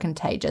kindness are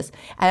contagious.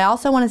 And I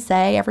also want to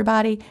say,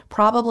 everybody,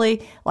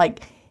 probably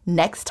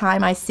next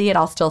time I see it,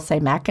 I'll still say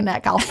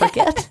Mackinac. I'll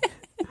forget.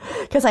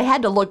 Because I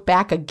had to look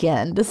back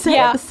again to say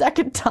it the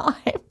second time.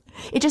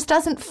 It just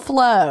doesn't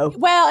flow.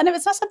 Well, and if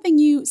it's not something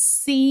you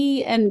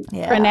see and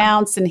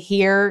pronounce and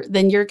hear,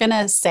 then you're going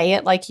to say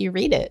it like you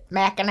read it.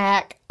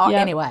 Mackinac.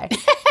 Anyway,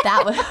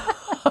 that was...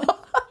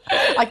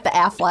 like the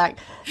Aflac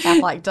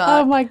duck.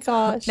 Oh, my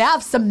gosh. Now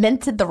I've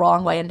cemented the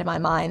wrong way into my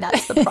mind.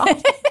 That's the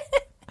problem.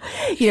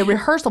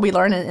 Rehearsal, we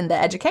learn in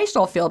the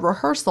educational field,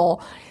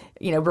 rehearsal,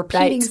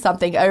 repeating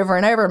something over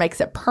and over makes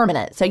it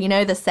permanent. So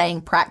the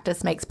saying,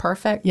 practice makes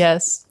perfect?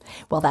 Yes.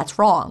 Well, that's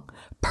wrong.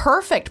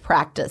 Perfect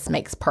practice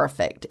makes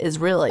perfect is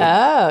really.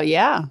 Oh,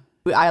 yeah.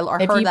 I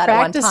heard that at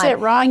one time. If you practice it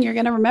wrong, you're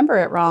going to remember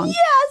it wrong.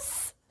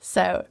 Yes.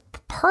 So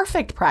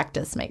perfect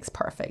practice makes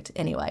perfect.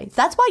 Anyway,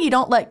 that's why you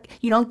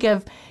don't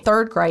give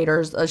third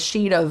graders a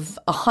sheet of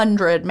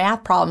 100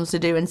 math problems to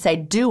do and say,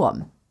 do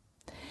them.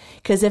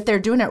 Because if they're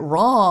doing it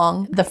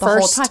wrong the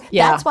first whole time,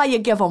 that's why you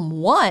give them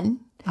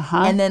one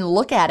and then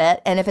look at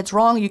it. And if it's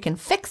wrong, you can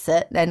fix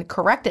it and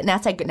correct it.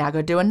 And now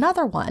go do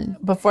another one.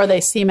 Before they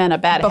cement a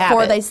bad habit.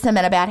 Before they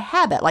cement a bad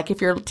habit. Like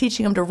if you're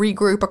teaching them to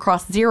regroup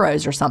across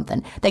zeros or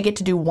something, they get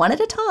to do one at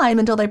a time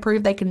until they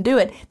prove they can do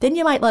it. Then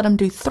you might let them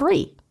do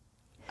 3.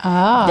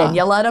 Then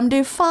you let them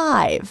do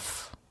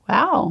 5.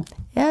 Wow.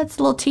 Yeah, it's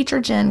a little teacher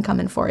Jen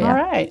coming for you. All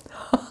right.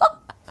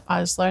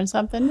 I just learned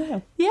something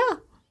new. Yeah.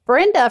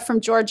 Brenda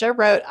from Georgia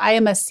wrote, I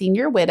am a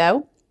senior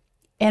widow,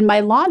 and my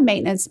lawn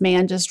maintenance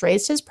man just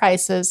raised his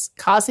prices,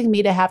 causing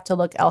me to have to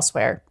look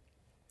elsewhere.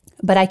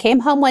 But I came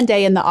home one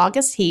day in the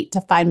August heat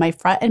to find my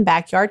front and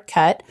backyard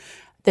cut,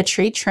 the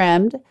tree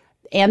trimmed,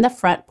 and the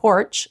front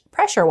porch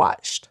pressure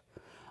washed.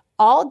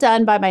 All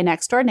done by my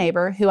next door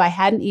neighbor, who I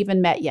hadn't even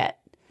met yet.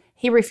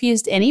 He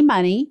refused any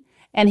money,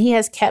 and he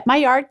has kept my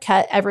yard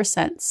cut ever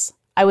since.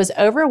 I was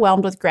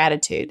overwhelmed with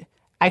gratitude.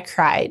 I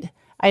cried.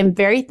 I am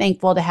very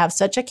thankful to have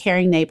such a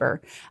caring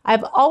neighbor.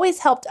 I've always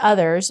helped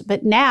others,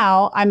 but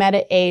now I'm at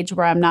an age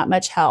where I'm not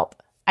much help.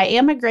 I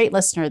am a great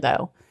listener,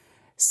 though.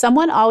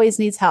 Someone always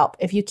needs help.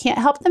 If you can't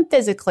help them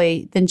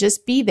physically, then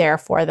just be there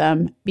for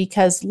them,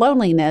 because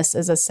loneliness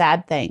is a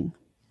sad thing.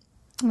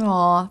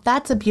 Aw,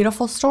 that's a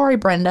beautiful story,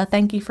 Brenda.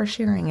 Thank you for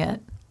sharing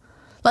it.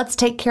 Let's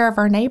take care of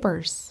our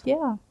neighbors.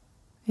 Yeah.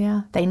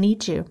 Yeah, they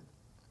need you.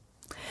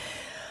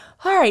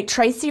 All right,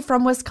 Tracy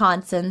from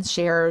Wisconsin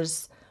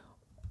shares,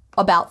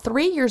 about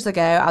 3 years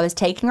ago, I was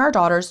taking our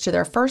daughters to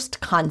their first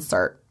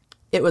concert.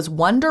 It was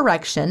One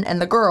Direction, and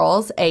the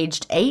girls,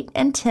 aged 8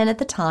 and 10 at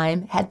the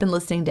time, had been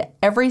listening to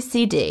every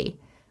CD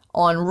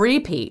on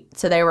repeat,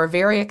 so they were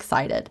very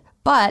excited.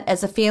 But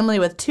as a family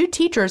with 2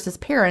 teachers as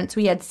parents,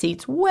 we had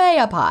seats way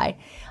up high.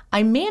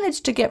 I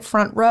managed to get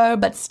front row,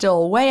 but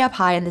still way up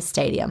high in the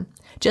stadium.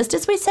 Just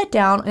as we sat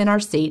down in our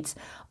seats,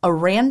 a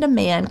random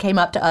man came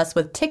up to us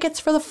with tickets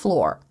for the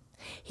floor.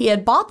 He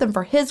had bought them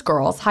for his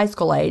girls, high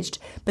school aged,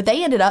 but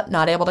they ended up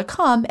not able to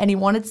come, and he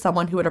wanted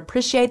someone who would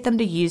appreciate them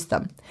to use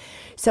them.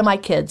 So my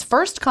kids'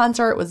 first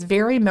concert was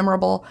very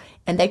memorable,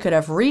 and they could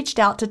have reached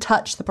out to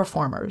touch the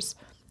performers.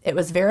 It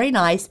was very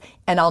nice,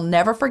 and I'll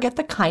never forget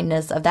the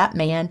kindness of that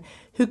man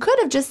who could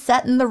have just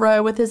sat in the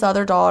row with his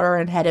other daughter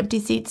and had empty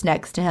seats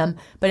next to him,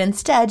 but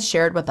instead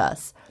shared with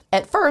us.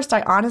 At first,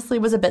 I honestly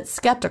was a bit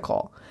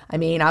skeptical. I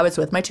mean, I was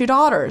with my 2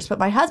 daughters, but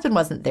my husband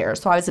wasn't there,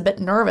 so I was a bit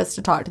nervous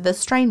to talk to this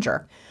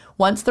stranger.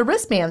 Once the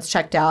wristbands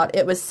checked out,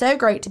 it was so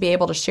great to be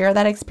able to share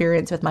that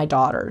experience with my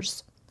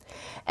daughters.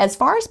 As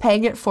far as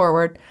paying it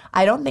forward,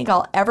 I don't think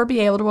I'll ever be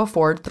able to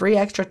afford 3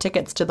 extra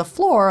tickets to the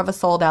floor of a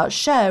sold-out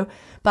show,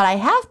 but I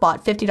have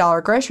bought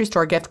 $50 grocery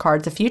store gift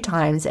cards a few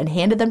times and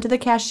handed them to the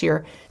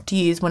cashier to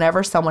use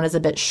whenever someone is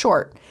a bit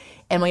short,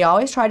 and we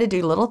always try to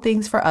do little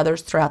things for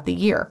others throughout the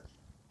year.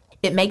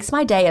 It makes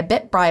my day a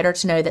bit brighter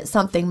to know that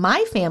something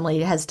my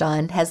family has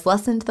done has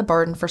lessened the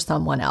burden for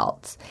someone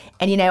else.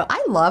 And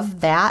I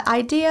love that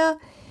idea.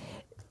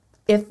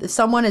 If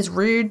someone is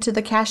rude to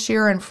the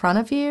cashier in front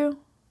of you,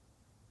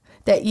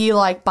 that you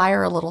buy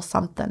her a little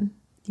something.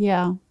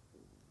 Yeah.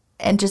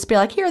 And just be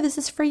like, here, this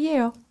is for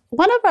you.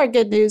 One of our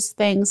good news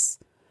things,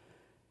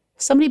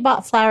 somebody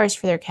bought flowers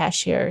for their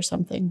cashier or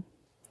something.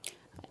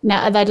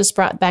 Now, that just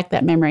brought back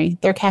that memory.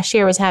 Their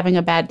cashier was having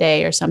a bad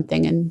day or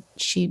something, and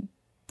she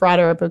brought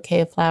her a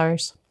bouquet of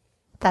flowers.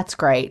 That's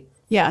great.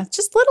 Yeah,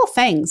 just little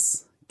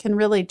things can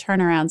really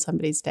turn around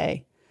somebody's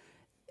day.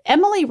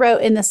 Emily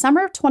wrote, in the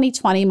summer of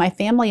 2020, my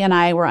family and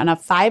I were on a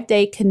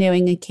 5-day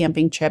canoeing and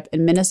camping trip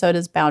in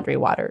Minnesota's Boundary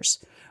Waters.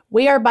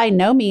 We are by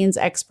no means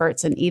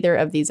experts in either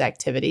of these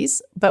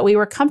activities, but we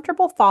were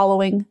comfortable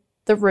following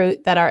the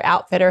route that our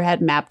outfitter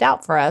had mapped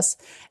out for us,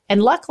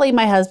 and luckily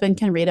my husband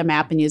can read a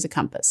map and use a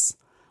compass.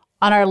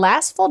 On our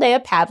last full day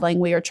of paddling,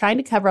 we were trying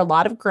to cover a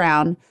lot of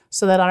ground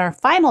so that on our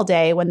final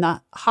day, when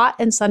the hot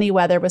and sunny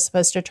weather was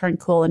supposed to turn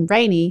cool and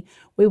rainy,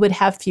 we would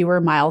have fewer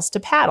miles to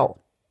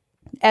paddle.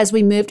 As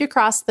we moved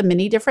across the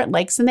many different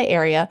lakes in the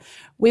area,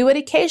 we would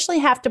occasionally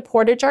have to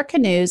portage our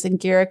canoes and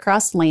gear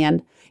across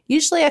land,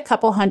 usually a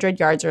couple hundred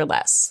yards or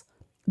less.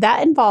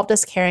 That involved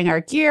us carrying our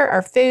gear,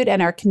 our food,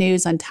 and our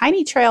canoes on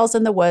tiny trails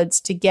in the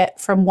woods to get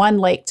from one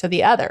lake to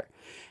the other.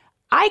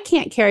 I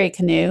can't carry a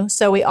canoe,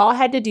 so we all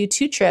had to do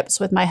 2 trips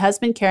with my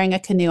husband carrying a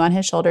canoe on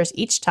his shoulders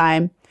each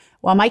time,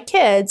 while my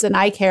kids and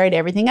I carried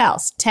everything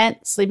else: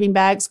 tent, sleeping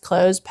bags,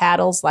 clothes,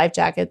 paddles, life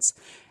jackets.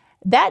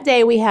 That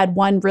day, we had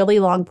one really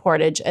long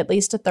portage, at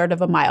least 1/3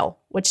 of a mile,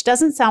 which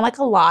doesn't sound like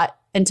a lot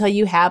until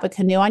you have a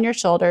canoe on your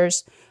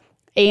shoulders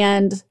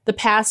and the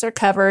paths are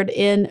covered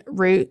in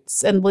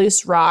roots and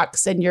loose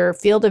rocks and your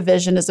field of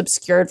vision is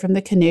obscured from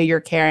the canoe you're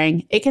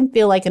carrying. It can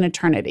feel like an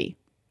eternity.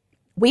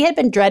 We had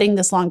been dreading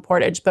this long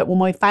portage, but when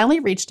we finally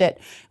reached it,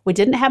 we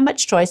didn't have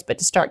much choice but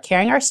to start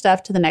carrying our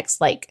stuff to the next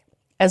lake.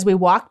 As we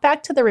walked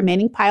back to the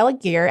remaining pile of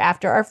gear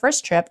after our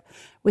first trip,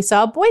 we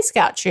saw a Boy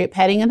Scout troop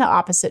heading in the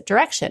opposite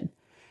direction.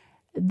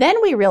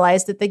 Then we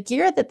realized that the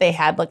gear that they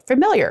had looked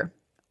familiar.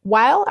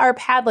 While our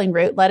paddling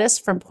route led us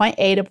from point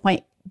A to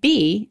point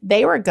B,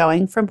 they were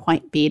going from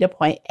point B to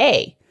point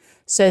A.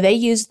 So they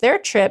used their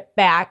trip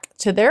back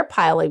to their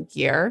pile of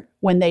gear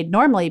when they'd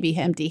normally be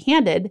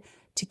empty-handed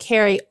to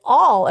carry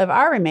all of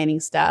our remaining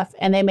stuff,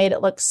 and they made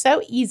it look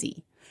so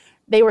easy.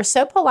 They were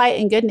so polite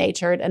and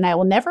good-natured, and I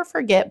will never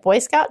forget Boy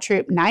Scout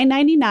Troop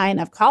 999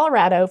 of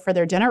Colorado for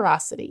their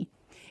generosity.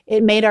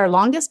 It made our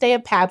longest day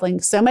of paddling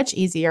so much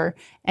easier,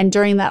 and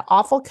during that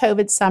awful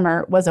COVID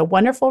summer was a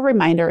wonderful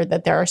reminder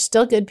that there are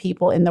still good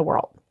people in the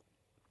world.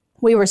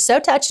 We were so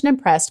touched and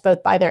impressed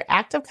both by their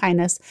act of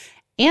kindness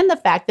and the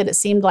fact that it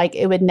seemed like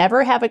it would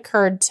never have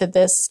occurred to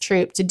this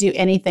troop to do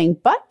anything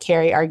but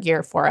carry our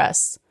gear for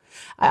us.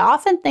 I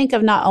often think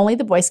of not only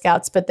the Boy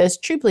Scouts, but those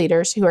troop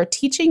leaders who are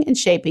teaching and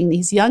shaping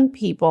these young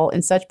people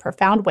in such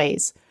profound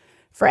ways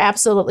for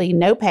absolutely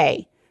no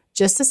pay,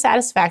 just the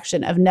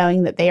satisfaction of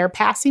knowing that they are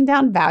passing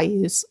down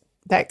values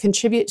that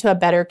contribute to a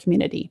better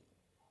community.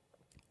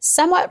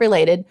 Somewhat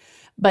related,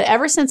 but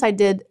ever since I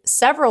did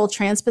several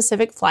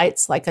trans-Pacific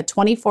flights, like a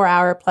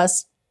 24-hour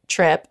plus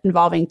trip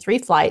involving 3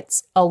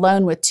 flights,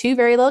 alone with 2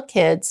 very little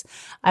kids,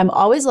 I'm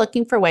always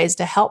looking for ways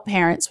to help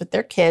parents with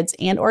their kids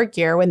and or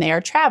gear when they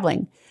are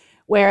traveling.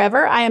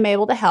 Wherever I am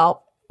able to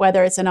help,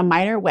 whether it's in a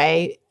minor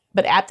way,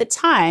 but at the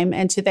time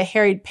and to the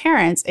harried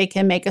parents, it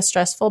can make a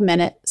stressful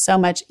minute so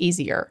much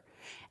easier.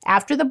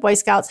 After the Boy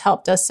Scouts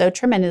helped us so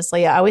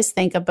tremendously, I always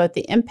think of both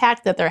the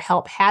impact that their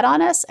help had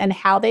on us and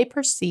how they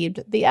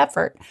perceived the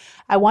effort.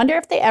 I wonder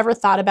if they ever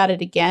thought about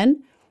it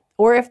again,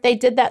 or if they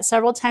did that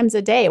several times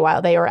a day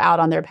while they were out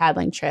on their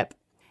paddling trip.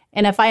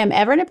 And if I am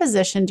ever in a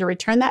position to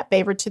return that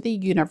favor to the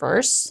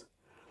universe,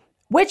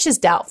 which is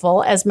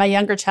doubtful, as my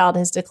younger child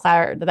has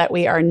declared that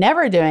we are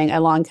never doing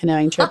a long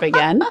canoeing trip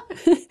again,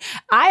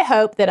 I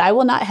hope that I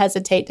will not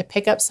hesitate to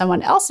pick up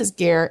someone else's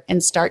gear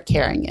and start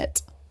carrying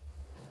it.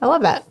 I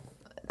love that.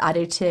 I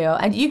do too.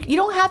 And you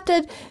don't have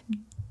to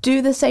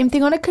do the same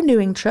thing on a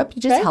canoeing trip.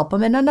 You just help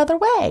them in another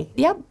way.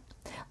 Yep.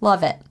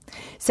 Love it.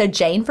 So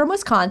Jane from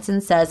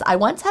Wisconsin says, I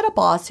once had a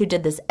boss who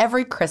did this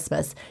every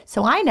Christmas,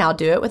 so I now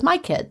do it with my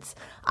kids.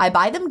 I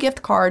buy them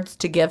gift cards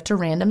to give to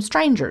random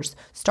strangers,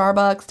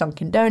 Starbucks,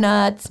 Dunkin'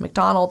 Donuts,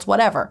 McDonald's,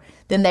 whatever.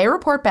 Then they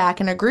report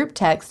back in a group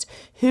text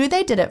who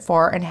they did it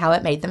for and how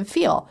it made them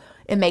feel.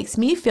 It makes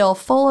me feel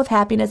full of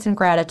happiness and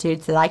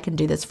gratitude so that I can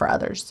do this for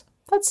others.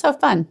 That's so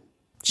fun.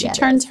 She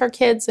turns her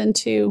kids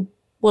into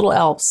little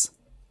elves.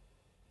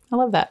 I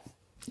love that.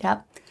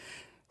 Yep.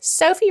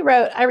 Sophie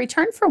wrote, I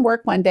returned from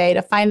work one day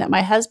to find that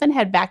my husband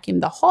had vacuumed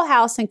the whole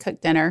house and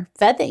cooked dinner,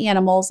 fed the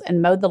animals,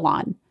 and mowed the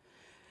lawn.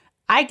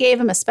 I gave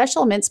him a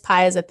special mince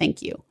pie as a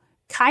thank you.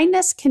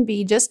 Kindness can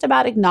be just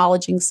about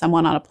acknowledging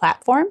someone on a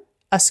platform,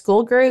 a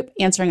school group,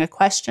 answering a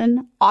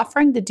question,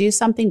 offering to do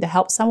something to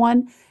help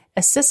someone,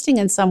 assisting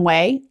in some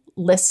way,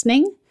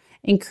 listening,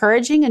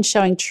 encouraging and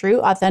showing true,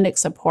 authentic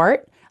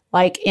support,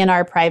 like in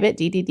our private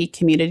DDD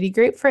community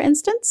group, for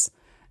instance.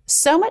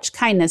 So much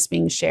kindness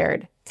being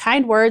shared.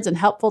 Kind words and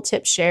helpful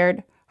tips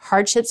shared,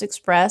 hardships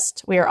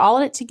expressed. We are all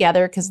in it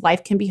together because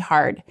life can be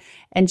hard,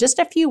 and just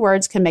a few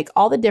words can make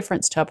all the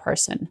difference to a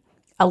person.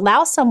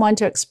 Allow someone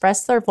to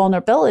express their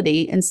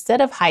vulnerability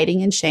instead of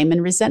hiding in shame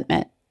and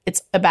resentment.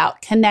 It's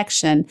about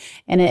connection,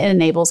 and it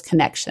enables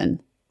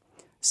connection.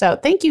 So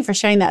thank you for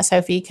sharing that,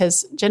 Sophie,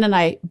 because Jen and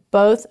I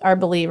both are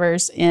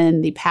believers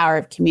in the power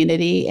of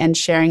community and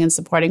sharing and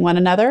supporting one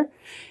another.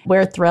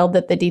 We're thrilled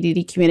that the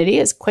DDD community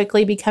is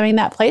quickly becoming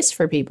that place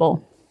for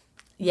people.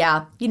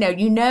 Yeah. You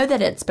know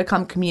that it's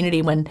become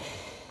community when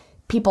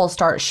people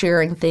start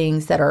sharing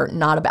things that are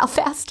not about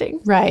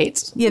fasting.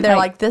 Right. Yeah, they're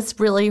like, this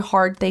really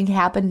hard thing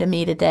happened to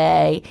me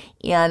today,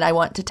 and I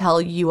want to tell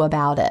you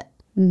about it.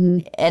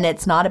 Mm-hmm. And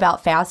it's not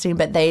about fasting,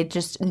 but they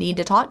just need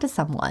to talk to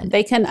someone.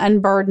 They can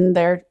unburden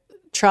their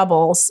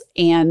troubles,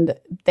 and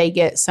they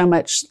get so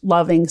much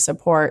loving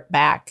support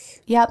back.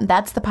 Yep,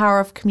 that's the power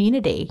of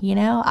community.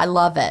 I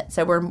love it.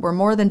 So we're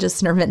more than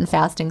just intermittent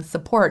fasting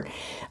support.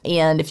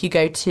 And if you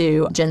go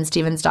to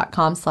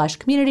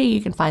jenstevens.com/community,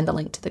 you can find the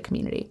link to the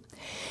community.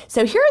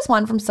 So here's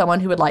one from someone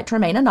who would like to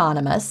remain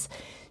anonymous.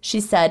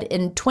 She said,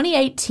 in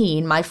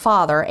 2018, my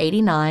father,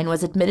 89,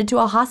 was admitted to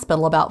a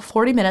hospital about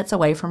 40 minutes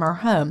away from our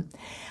home.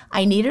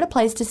 I needed a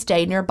place to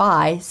stay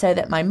nearby so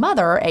that my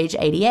mother, age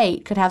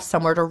 88, could have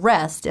somewhere to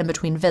rest in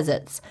between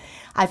visits.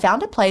 I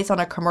found a place on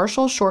a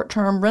commercial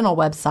short-term rental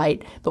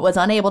website, but was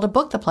unable to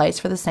book the place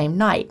for the same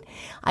night.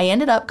 I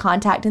ended up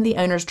contacting the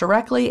owners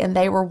directly, and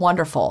they were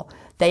wonderful.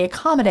 They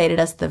accommodated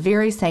us the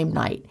very same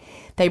night.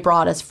 They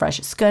brought us fresh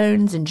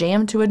scones and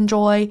jam to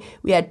enjoy.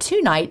 We had 2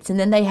 nights, and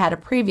then they had a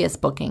previous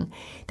booking.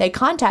 They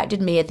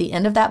contacted me at the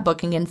end of that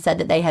booking and said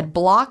that they had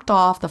blocked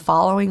off the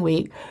following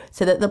week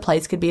so that the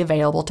place could be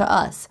available to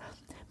us.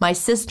 My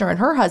sister and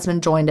her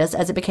husband joined us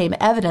as it became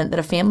evident that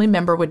a family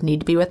member would need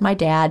to be with my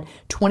dad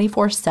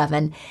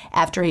 24/7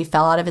 after he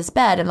fell out of his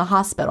bed in the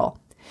hospital.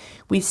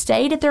 We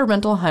stayed at their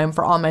rental home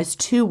for almost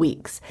 2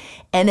 weeks,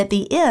 and at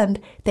the end,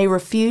 they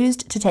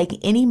refused to take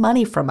any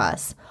money from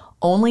us,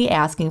 only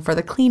asking for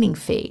the cleaning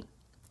fee.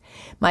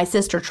 My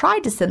sister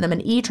tried to send them an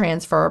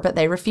e-transfer, but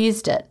they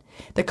refused it.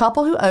 The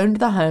couple who owned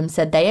the home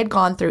said they had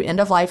gone through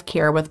end-of-life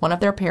care with one of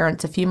their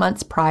parents a few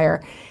months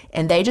prior,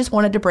 and they just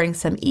wanted to bring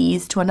some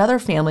ease to another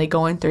family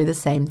going through the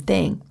same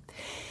thing.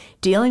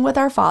 Dealing with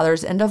our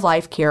father's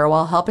end-of-life care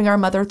while helping our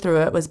mother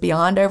through it was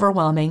beyond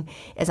overwhelming,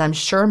 as I'm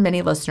sure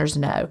many listeners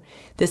know.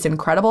 This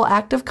incredible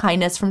act of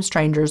kindness from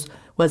strangers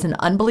was an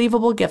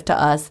unbelievable gift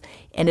to us,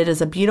 and it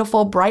is a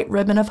beautiful, bright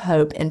ribbon of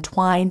hope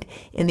entwined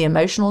in the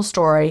emotional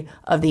story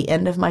of the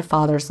end of my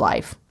father's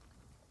life.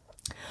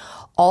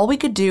 All we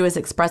could do is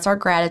express our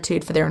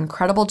gratitude for their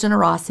incredible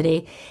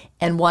generosity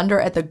and wonder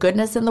at the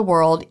goodness in the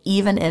world,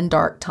 even in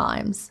dark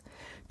times.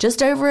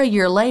 Just over a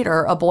year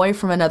later, a boy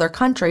from another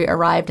country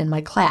arrived in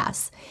my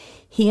class.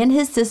 He and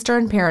his sister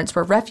and parents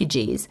were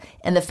refugees,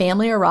 and the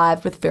family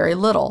arrived with very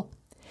little.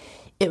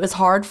 It was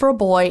hard for a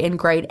boy in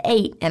grade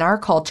 8 in our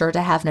culture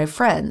to have no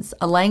friends,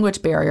 a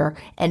language barrier,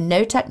 and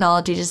no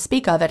technology to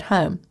speak of at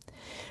home.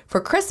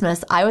 For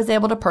Christmas, I was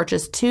able to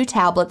purchase 2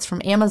 tablets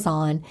from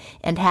Amazon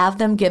and have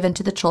them given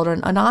to the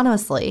children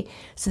anonymously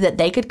so that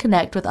they could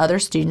connect with other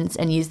students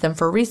and use them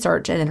for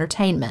research and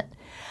entertainment.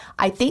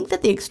 I think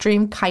that the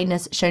extreme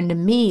kindness shown to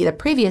me the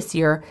previous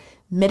year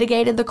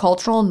mitigated the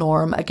cultural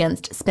norm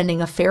against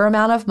spending a fair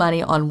amount of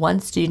money on one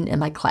student in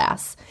my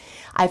class.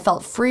 I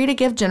felt free to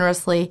give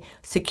generously,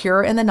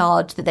 secure in the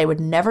knowledge that they would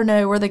never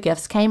know where the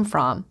gifts came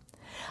from.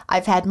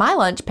 I've had my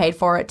lunch paid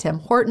for at Tim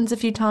Hortons a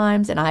few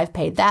times, and I've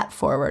paid that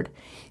forward.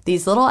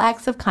 These little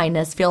acts of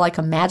kindness feel like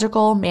a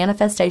magical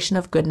manifestation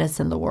of goodness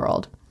in the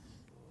world.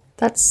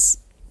 That's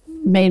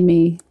made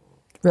me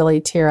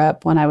really tear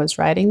up when I was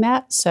writing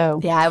that.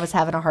 So yeah, I was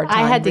having a hard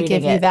time. I had to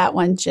give you that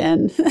one,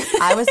 Jen.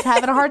 I was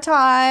having a hard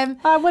time.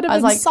 I would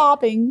have been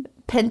sobbing,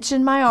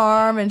 pinching my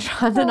arm and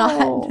trying to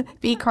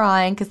not be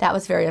crying because that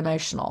was very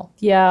emotional.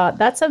 Yeah,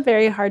 that's a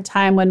very hard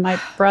time. When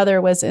my brother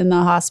was in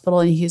the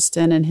hospital in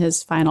Houston in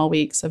his final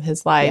weeks of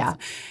his life,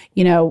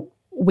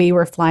 we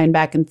were flying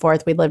back and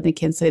forth. We lived in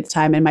Kansas City at the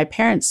time, and my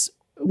parents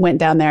went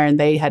down there and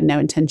they had no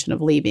intention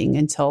of leaving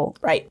until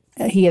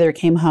he either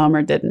came home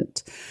or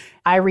didn't.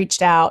 I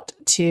reached out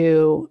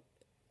to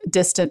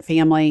distant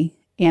family,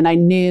 and I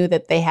knew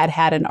that they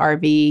had an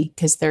RV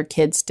because their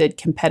kids did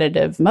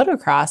competitive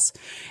motocross,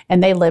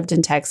 and they lived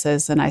in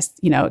Texas. And I,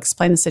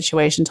 explained the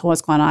situation, told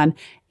what's going on,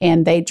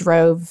 and they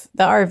drove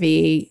the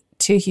RV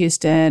to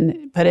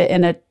Houston, put it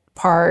in a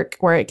park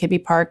where it could be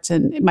parked,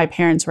 and my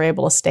parents were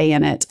able to stay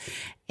in it.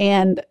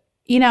 And,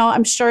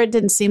 I'm sure it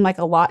didn't seem like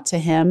a lot to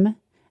him,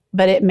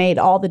 but it made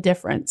all the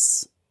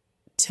difference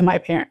to my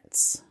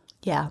parents.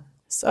 Yeah.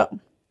 So,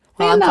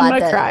 I'm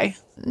going to cry.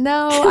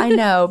 No, I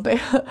know, but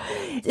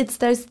it's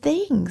those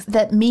things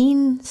that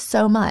mean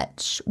so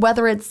much,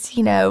 whether it's,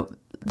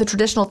 the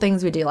traditional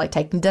things we do, like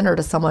taking dinner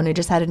to someone who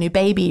just had a new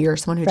baby or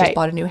someone who just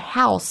bought a new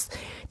house.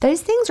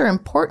 Those things are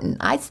important.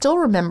 I still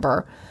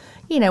remember,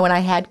 when I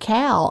had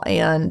Cal,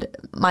 and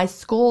my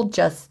school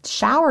just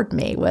showered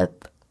me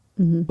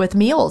with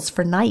meals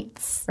for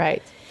nights.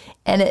 Right.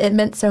 And it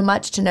meant so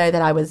much to know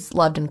that I was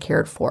loved and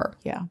cared for.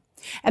 Yeah.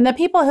 And the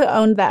people who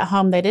owned that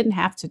home, they didn't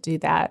have to do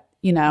that,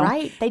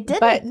 Right. They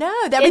didn't. No.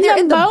 They're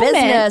in the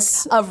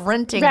business of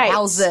renting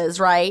houses,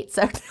 right?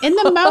 So in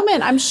the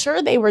moment, I'm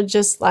sure they were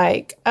just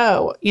like,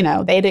 oh,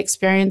 they'd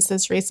experienced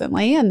this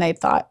recently and they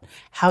thought,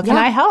 how can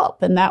I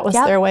help? And that was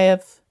their way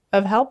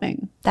of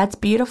helping. That's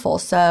beautiful.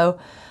 So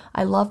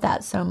I love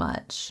that so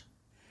much.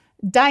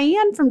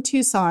 Diane from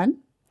Tucson,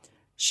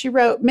 she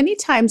wrote, many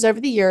times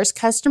over the years,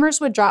 customers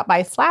would drop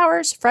by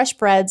flowers, fresh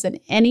breads, and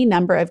any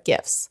number of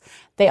gifts.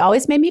 They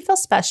always made me feel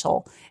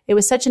special. It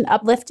was such an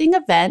uplifting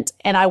event,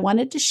 and I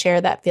wanted to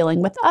share that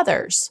feeling with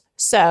others.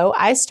 So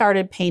I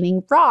started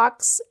painting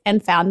rocks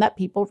and found that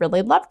people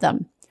really loved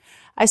them.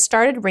 I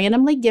started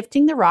randomly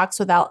gifting the rocks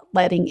without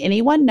letting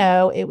anyone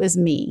know it was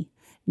me.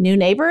 New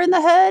neighbor in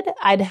the hood,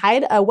 I'd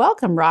hide a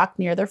welcome rock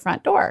near their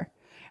front door.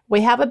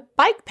 We have a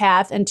bike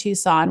path in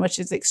Tucson, which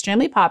is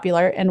extremely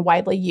popular and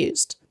widely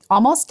used.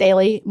 Almost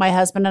daily, my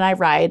husband and I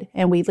ride,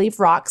 and we leave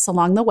rocks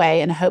along the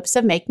way in hopes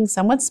of making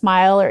someone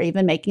smile or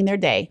even making their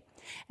day.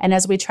 And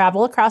as we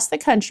travel across the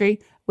country,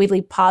 we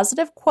leave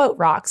positive quote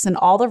rocks in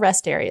all the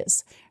rest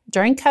areas.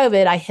 During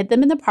COVID, I hid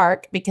them in the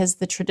park because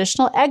the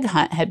traditional egg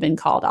hunt had been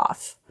called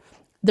off.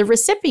 The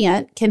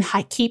recipient can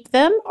keep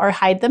them or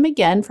hide them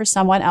again for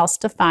someone else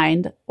to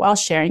find while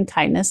sharing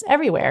kindness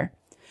everywhere.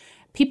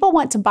 People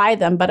want to buy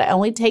them, but I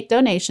only take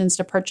donations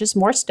to purchase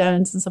more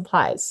stones and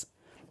supplies.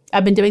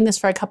 I've been doing this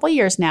for a couple of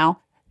years now,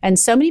 and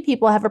so many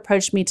people have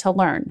approached me to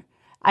learn.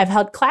 I've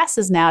held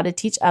classes now to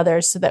teach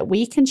others so that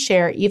we can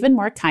share even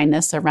more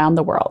kindness around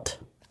the world.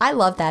 I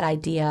love that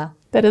idea.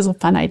 That is a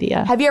fun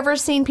idea. Have you ever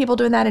seen people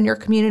doing that in your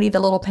community, the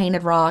little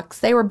painted rocks?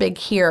 They were big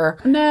here.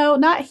 No,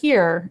 not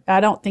here.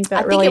 I don't think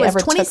that really ever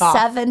took off. I think it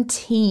was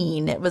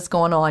 2017 it was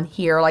going on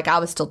here. Like I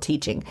was still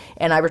teaching,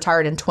 and I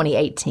retired in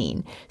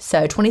 2018.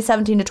 So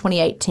 2017 to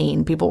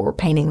 2018, people were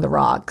painting the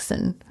rocks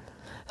and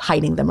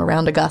hiding them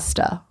around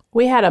Augusta.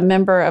 We had a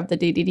member of the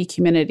DDD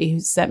community who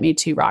sent me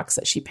 2 rocks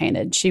that she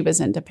painted. She was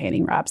into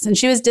painting rocks, and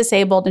she was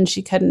disabled and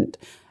she couldn't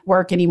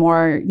work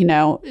anymore.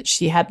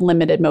 She had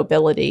limited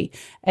mobility,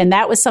 and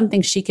that was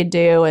something she could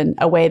do in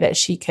a way that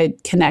she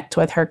could connect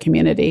with her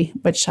community,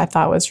 which I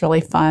thought was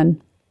really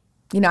fun.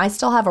 I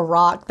still have a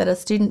rock that a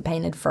student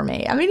painted for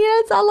me. I mean,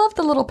 I love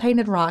the little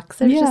painted rocks.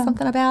 There's just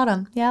something about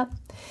them. Yep.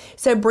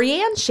 So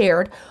Brianne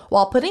shared,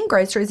 while putting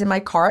groceries in my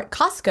car at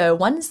Costco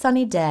one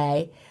sunny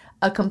day,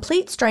 a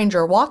complete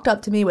stranger walked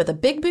up to me with a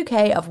big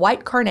bouquet of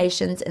white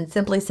carnations and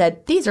simply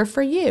said, "These are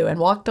for you," and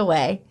walked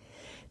away.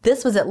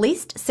 This was at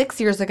least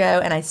 6 years ago,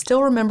 and I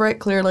still remember it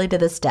clearly to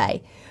this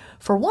day.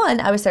 For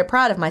one, I was so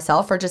proud of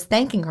myself for just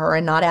thanking her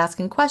and not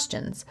asking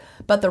questions.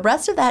 But the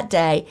rest of that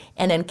day,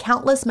 and in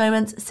countless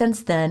moments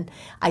since then,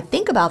 I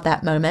think about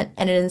that moment,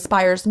 and it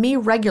inspires me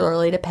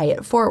regularly to pay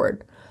it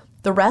forward.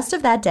 The rest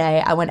of that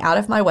day, I went out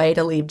of my way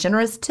to leave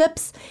generous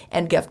tips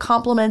and give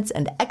compliments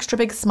and extra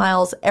big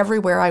smiles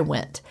everywhere I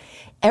went.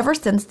 Ever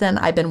since then,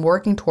 I've been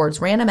working towards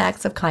random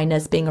acts of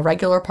kindness being a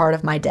regular part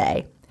of my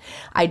day.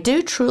 I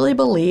do truly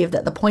believe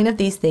that the point of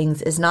these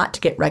things is not to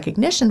get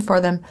recognition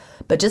for them,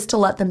 but just to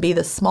let them be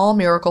the small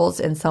miracles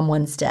in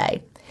someone's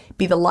day.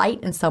 Be the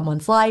light in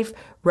someone's life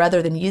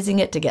rather than using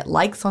it to get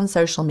likes on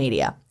social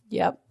media.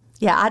 Yep.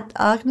 Yeah,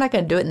 I'm not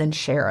going to do it and then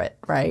share it,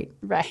 right?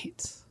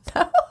 Right.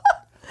 Well,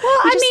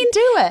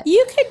 do it.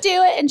 You could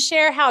do it and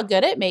share how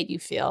good it made you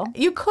feel.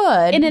 You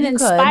could. In an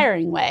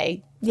inspiring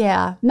way.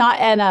 Yeah. Not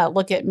in a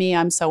look at me,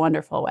 I'm so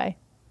wonderful way.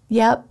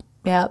 Yep,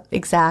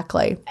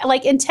 exactly.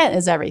 Like intent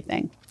is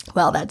everything.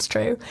 Well, that's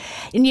true.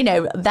 And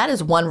that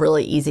is one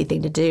really easy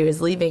thing to do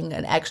is leaving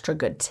an extra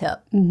good tip.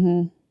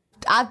 Mm-hmm.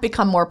 I've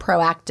become more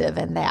proactive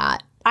in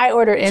that. I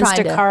ordered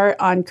Instacart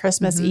on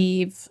Christmas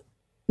Eve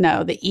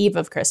the eve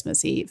of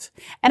Christmas Eve.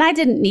 And I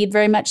didn't need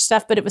very much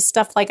stuff, but it was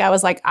stuff like, I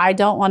was like, I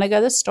don't want to go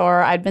to the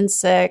store. I'd been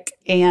sick.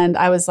 And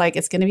I was like,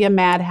 it's going to be a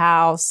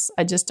madhouse.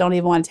 I just don't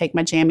even want to take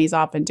my jammies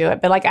off and do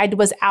it. But like, I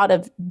was out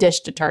of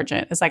dish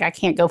detergent. It's like, I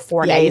can't go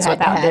 4 days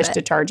without dish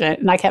detergent.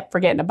 And I kept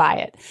forgetting to buy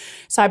it.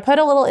 So I put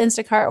a little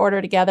Instacart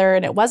order together,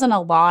 and it wasn't a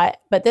lot,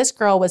 but this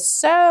girl was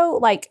so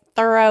like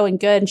thorough and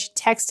good. And she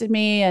texted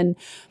me, and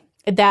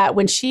that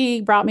when she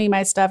brought me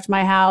my stuff to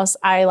my house,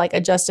 I like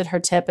adjusted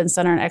her tip and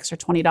sent her an extra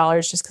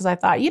 $20 just because I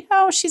thought,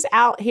 she's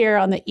out here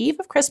on the eve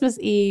of Christmas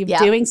Eve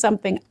doing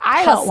something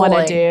I don't want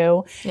to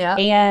do. Yeah.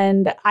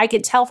 And I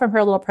could tell from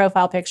her little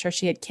profile picture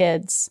she had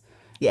kids.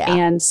 Yeah.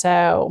 And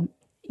so,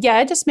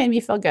 it just made me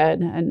feel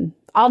good. And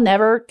I'll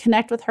never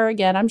connect with her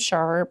again, I'm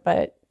sure.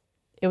 But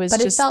it was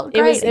it felt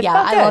great. It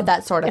felt good. I love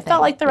that sort of thing. It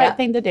felt like the right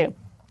thing to do.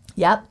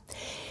 Yep.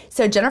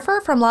 So Jennifer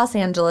from Los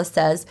Angeles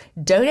says,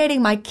 donating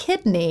my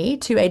kidney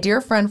to a dear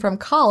friend from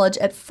college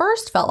at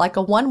first felt like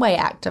a one-way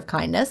act of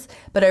kindness,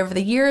 but over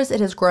the years it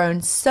has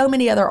grown so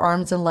many other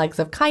arms and legs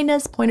of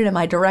kindness pointed in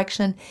my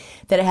direction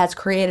that it has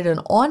created an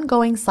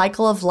ongoing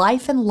cycle of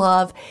life and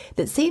love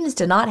that seems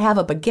to not have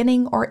a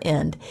beginning or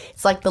end.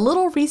 It's like the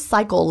little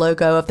recycle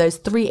logo of those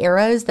 3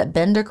 arrows that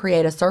bend to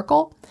create a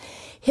circle.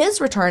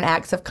 His return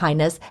acts of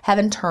kindness have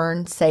in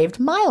turn saved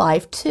my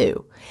life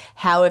too.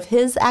 How have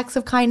his acts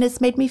of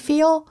kindness made me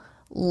feel?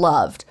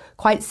 Loved.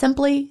 Quite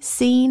simply,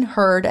 seen,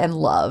 heard, and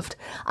loved.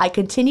 I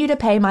continue to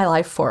pay my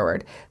life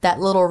forward.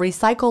 That little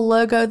recycle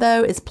logo,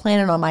 though, is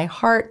planted on my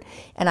heart,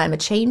 and I'm a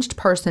changed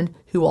person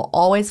who will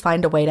always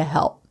find a way to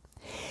help.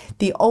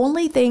 The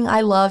only thing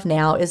I love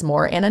now is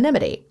more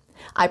anonymity.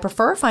 I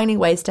prefer finding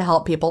ways to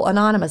help people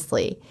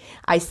anonymously.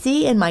 I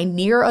see in my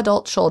near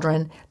adult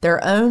children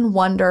their own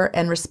wonder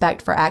and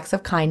respect for acts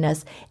of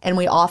kindness, and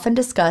we often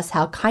discuss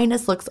how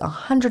kindness looks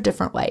 100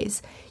 different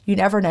ways. You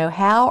never know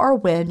how or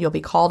when you'll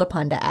be called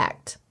upon to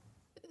act.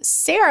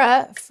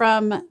 Sarah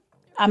from,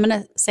 I'm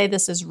going to say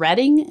this is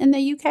Reading in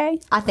the UK.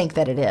 I think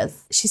that it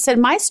is. She said,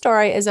 my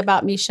story is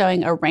about me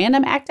showing a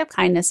random act of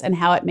kindness and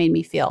how it made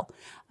me feel.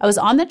 I was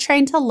on the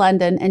train to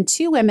London and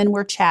 2 women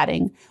were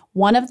chatting.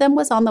 One of them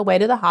was on the way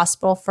to the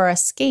hospital for a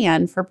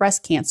scan for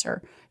breast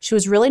cancer. She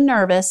was really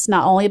nervous,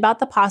 not only about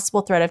the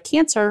possible threat of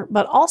cancer,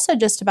 but also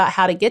just about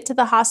how to get to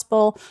the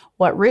hospital,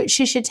 what route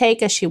she should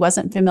take as she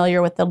wasn't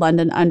familiar with the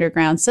London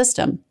Underground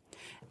system.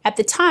 At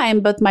the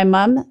time, both my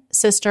mom,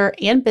 sister,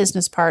 and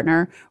business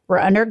partner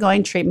were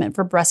undergoing treatment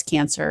for breast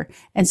cancer.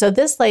 And so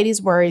this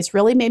lady's worries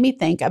really made me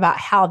think about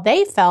how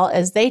they felt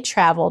as they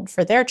traveled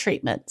for their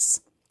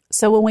treatments.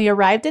 So when we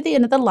arrived at the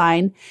end of the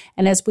line,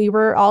 and as we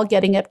were all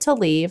getting up to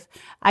leave,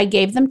 I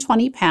gave them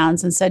 20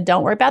 pounds and said,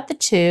 don't worry about the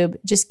tube,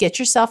 just get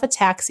yourself a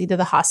taxi to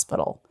the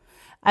hospital.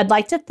 I'd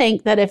like to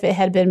think that if it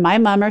had been my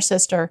mom or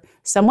sister,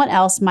 someone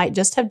else might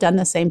just have done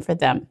the same for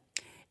them.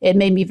 It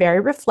made me very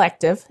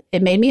reflective.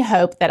 It made me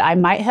hope that I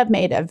might have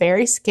made a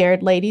very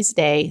scared lady's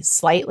day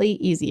slightly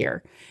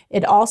easier.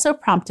 It also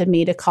prompted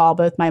me to call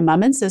both my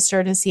mom and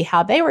sister to see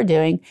how they were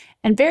doing,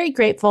 and very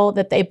grateful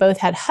that they both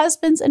had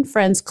husbands and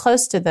friends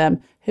close to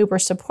them who were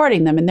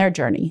supporting them in their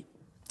journey.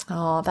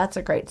 Oh, that's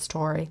a great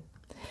story.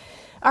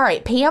 All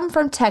right, Pam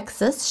from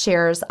Texas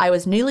shares, I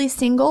was newly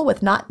single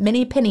with not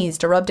many pennies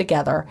to rub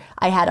together.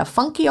 I had a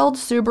funky old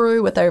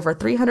Subaru with over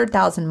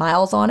 300,000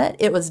 miles on it.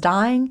 It was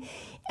dying,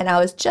 and I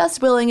was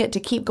just willing it to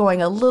keep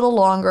going a little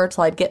longer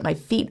till I'd get my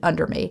feet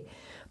under me.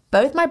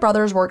 Both my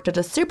brothers worked at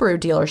a Subaru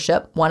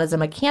dealership, one as a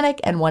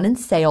mechanic and one in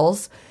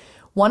sales.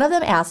 One of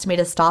them asked me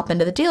to stop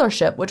into the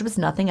dealership, which was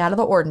nothing out of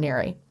the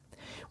ordinary.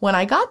 When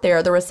I got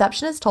there, the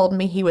receptionist told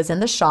me he was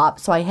in the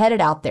shop, so I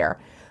headed out there.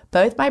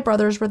 Both my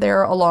brothers were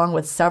there along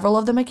with several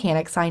of the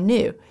mechanics I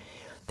knew.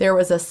 There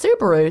was a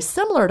Subaru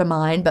similar to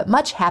mine, but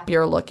much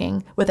happier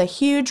looking, with a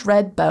huge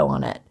red bow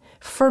on it.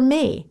 For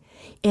me.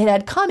 It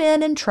had come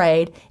in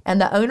trade, and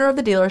the owner of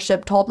the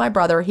dealership told my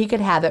brother he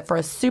could have it for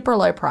a super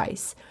low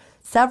price.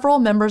 Several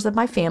members of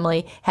my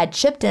family had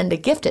chipped in to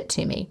gift it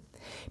to me.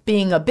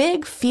 Being a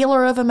big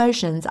feeler of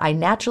emotions, I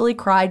naturally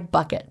cried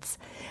buckets.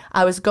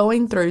 I was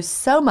going through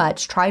so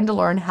much trying to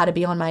learn how to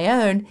be on my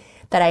own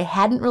that I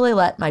hadn't really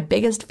let my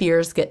biggest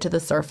fears get to the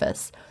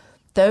surface.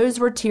 Those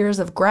were tears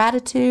of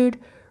gratitude,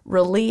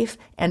 relief,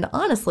 and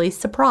honestly,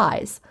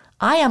 surprise.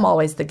 I am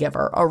always the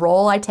giver, a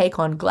role I take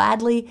on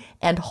gladly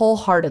and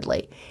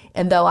wholeheartedly.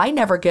 And though I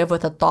never give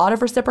with a thought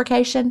of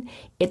reciprocation,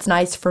 it's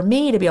nice for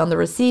me to be on the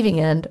receiving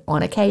end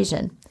on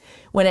occasion.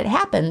 When it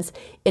happens,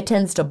 it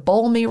tends to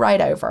bowl me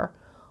right over.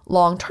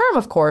 Long term,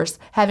 of course,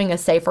 having a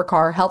safer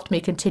car helped me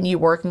continue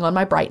working on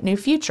my bright new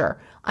future.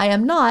 I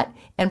am not,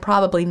 and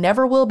probably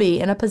never will be,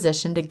 in a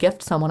position to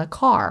gift someone a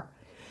car.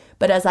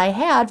 But as I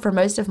had for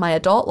most of my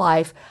adult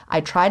life, I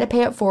try to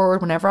pay it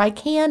forward whenever I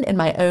can in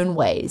my own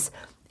ways.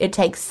 It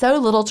takes so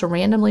little to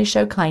randomly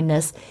show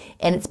kindness,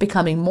 and it's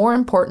becoming more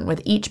important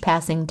with each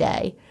passing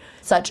day.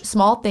 Such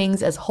small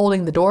things as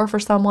holding the door for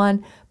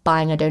someone,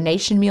 buying a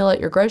donation meal at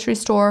your grocery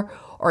store,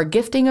 or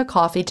gifting a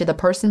coffee to the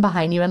person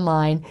behind you in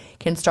line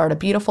can start a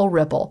beautiful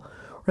ripple.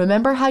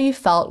 Remember how you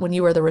felt when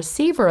you were the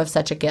receiver of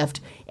such a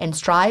gift and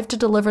strive to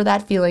deliver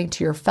that feeling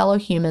to your fellow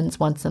humans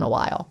once in a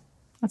while.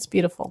 That's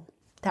beautiful.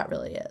 That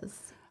really is.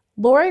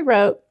 Lori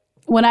wrote,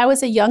 when I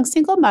was a young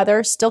single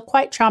mother, still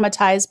quite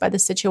traumatized by the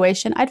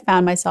situation I'd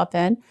found myself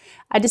in,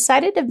 I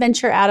decided to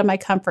venture out of my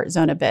comfort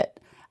zone a bit.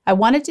 I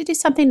wanted to do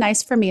something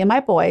nice for me and my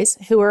boys,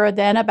 who were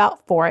then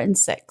about 4 and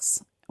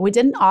 6. We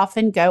didn't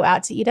often go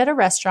out to eat at a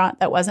restaurant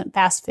that wasn't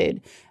fast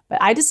food,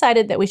 but I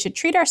decided that we should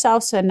treat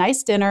ourselves to a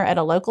nice dinner at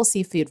a local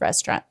seafood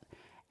restaurant.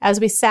 As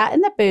we sat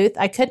in the booth,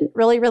 I couldn't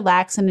really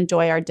relax and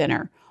enjoy our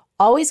dinner.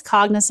 Always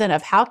cognizant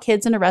of how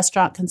kids in a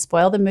restaurant can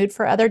spoil the mood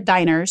for other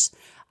diners,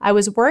 I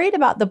was worried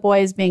about the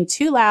boys being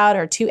too loud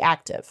or too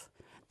active.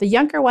 The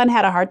younger one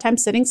had a hard time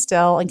sitting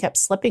still and kept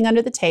slipping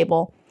under the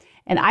table,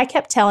 and I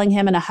kept telling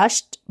him in a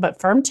hushed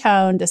but firm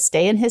tone to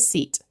stay in his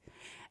seat.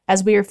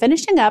 As we were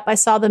finishing up, I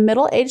saw the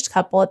middle-aged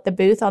couple at the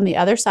booth on the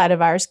other side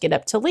of ours get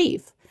up to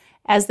leave.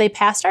 As they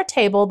passed our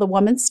table, the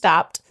woman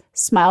stopped,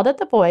 smiled at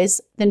the boys,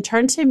 then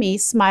turned to me,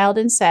 smiled,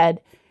 and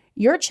said,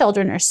 "Your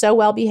children are so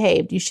well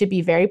behaved, you should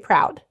be very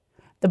proud."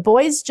 The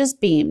boys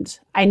just beamed.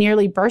 I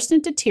nearly burst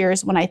into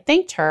tears when I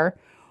thanked her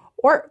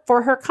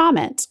for her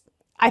comment.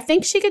 I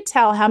think she could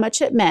tell how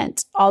much it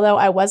meant, although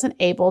I wasn't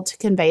able to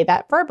convey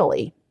that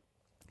verbally.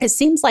 It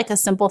seems like a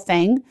simple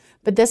thing,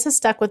 but this has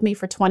stuck with me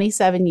for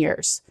 27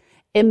 years.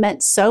 It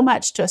meant so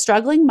much to a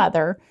struggling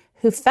mother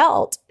who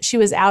felt she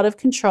was out of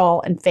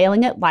control and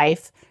failing at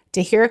life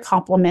to hear a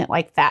compliment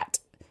like that.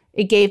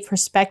 It gave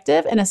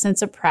perspective and a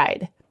sense of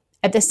pride.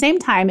 At the same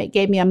time, it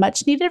gave me a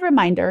much-needed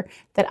reminder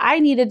that I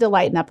needed to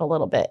lighten up a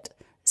little bit.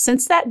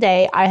 Since that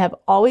day, I have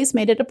always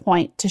made it a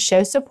point to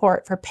show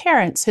support for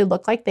parents who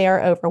look like they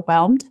are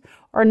overwhelmed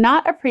or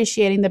not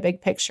appreciating the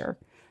big picture.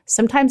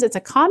 Sometimes it's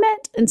a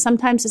comment, and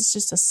sometimes it's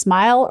just a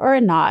smile or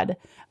a nod.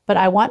 But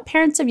I want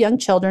parents of young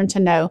children to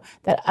know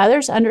that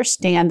others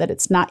understand that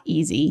it's not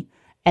easy,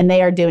 and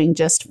they are doing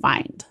just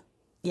fine.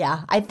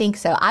 Yeah, I think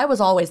so. I was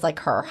always like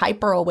her,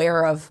 hyper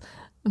aware of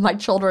my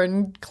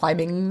children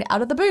climbing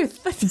out of the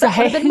booth. That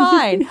would have been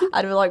mine.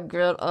 I'd be like,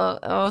 get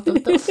off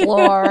the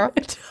floor.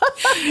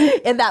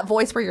 In that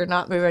voice where you're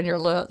not moving your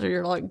lips, or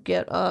you're like,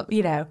 get up,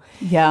 you know.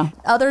 Yeah.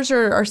 Others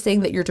are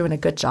saying that you're doing a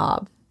good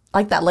job.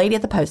 Like that lady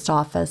at the post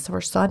office, her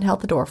son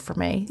held the door for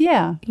me.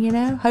 Yeah. You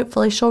know,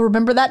 hopefully she'll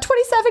remember that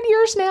 27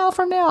 years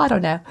from now. I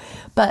don't know.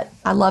 But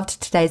I loved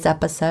today's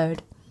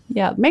episode.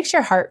 Yeah. Makes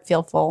your heart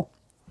feel full.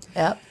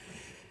 Yep.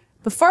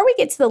 Before we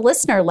get to the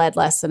listener-led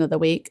lesson of the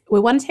week, we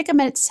want to take a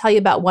minute to tell you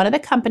about one of the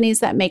companies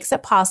that makes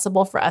it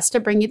possible for us to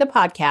bring you the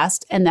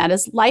podcast, and that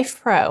is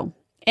LifePro.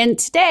 And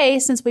today,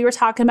 since we were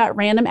talking about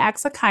random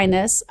acts of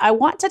kindness, I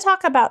want to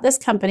talk about this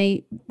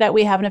company that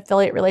we have an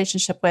affiliate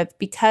relationship with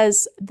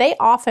because they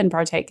often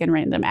partake in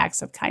random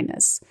acts of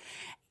kindness.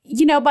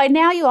 You know, by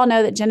now you all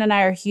know that Jen and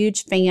I are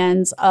huge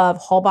fans of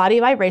whole body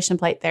vibration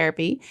plate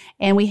therapy.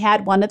 And we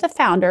had one of the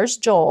founders,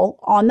 Joel,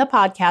 on the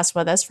podcast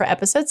with us for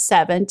episode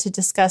 7 to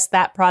discuss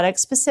that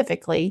product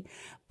specifically.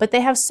 But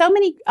they have so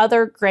many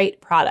other great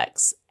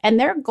products. And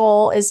their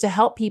goal is to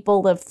help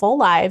people live full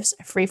lives,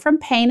 free from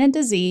pain and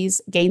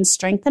disease, gain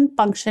strength and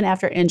function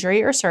after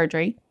injury or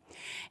surgery.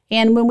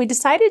 And when we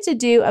decided to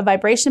do a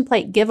vibration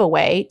plate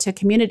giveaway to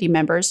community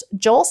members,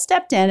 Joel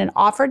stepped in and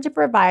offered to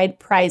provide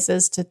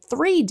prizes to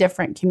 3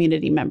 different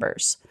community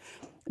members.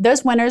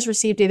 Those winners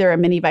received either a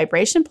mini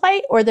vibration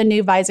plate or the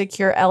new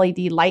VisaCure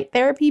LED light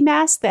therapy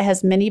mask that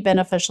has many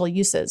beneficial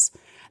uses.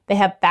 They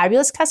have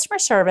fabulous customer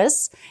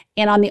service,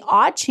 and on the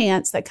odd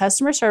chance that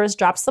customer service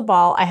drops the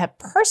ball, I have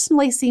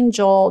personally seen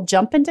Joel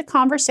jump into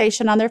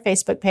conversation on their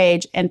Facebook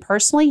page and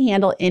personally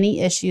handle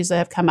any issues that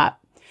have come up.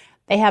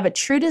 They have a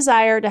true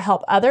desire to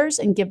help others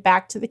and give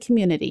back to the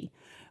community.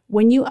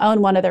 When you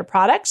own one of their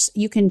products,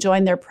 you can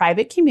join their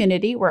private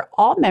community where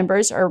all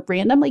members are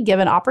randomly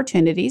given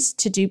opportunities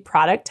to do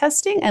product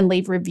testing and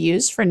leave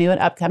reviews for new and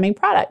upcoming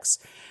products.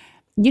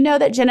 You know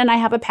that Jen and I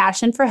have a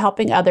passion for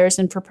helping others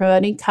and for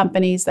promoting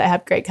companies that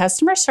have great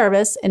customer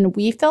service, and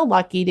we feel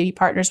lucky to be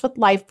partners with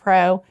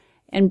LifePro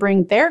and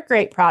bring their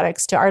great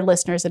products to our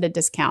listeners at a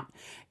discount.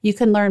 You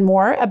can learn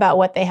more about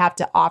what they have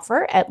to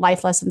offer at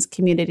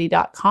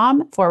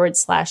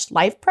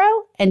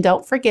lifelessonscommunity.com/LifePro. And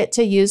don't forget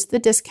to use the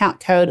discount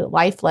code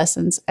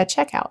LifeLessons at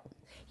checkout.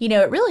 You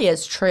know, it really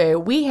is true.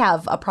 We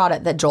have a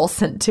product that Joel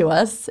sent to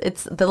us.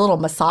 It's the little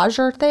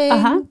massager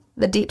thing,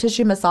 the deep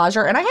tissue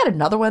massager. And I had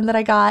another one that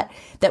I got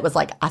that was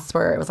like, I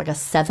swear, it was like a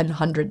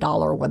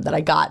 $700 one that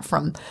I got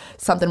from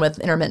something with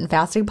Intermittent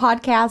Fasting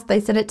Podcast. They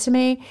sent it to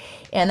me,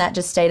 and that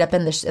just stayed up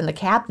in the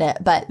cabinet.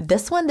 But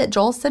this one that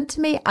Joel sent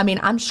to me, I mean,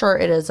 I'm sure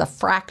it is a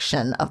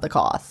fraction of the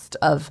cost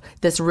of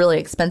this really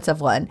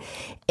expensive one.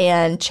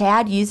 And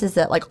Chad uses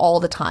it like all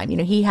the time. You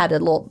know, he had a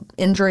little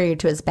injury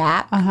to his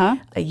back a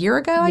year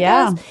ago, I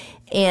guess.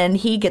 And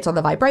he gets on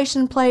the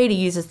vibration plate. He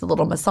uses the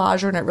little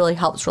massager, and it really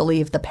helps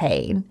relieve the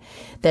pain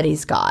that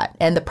he's got.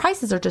 And the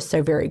prices are just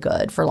so very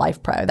good for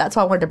LifePro. That's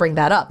why I wanted to bring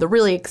that up. The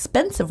really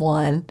expensive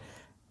one,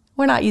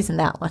 we're not using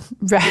that one.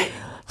 Right.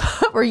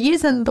 We're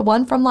using the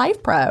one from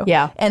LifePro.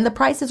 Yeah. And the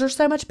prices are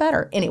so much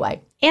better.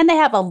 Anyway. And they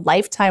have a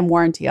lifetime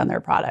warranty on their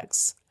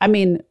products. I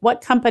mean,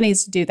 what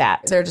companies do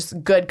that? They're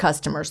just good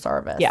customer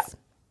service. Yeah.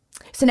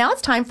 So now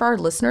it's time for our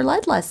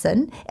listener-led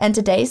lesson, and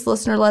today's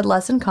listener-led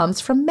lesson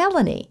comes from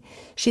Melanie.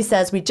 She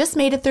says, we just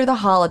made it through the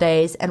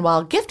holidays, and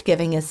while gift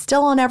giving is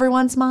still on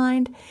everyone's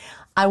mind,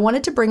 I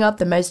wanted to bring up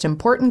the most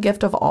important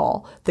gift of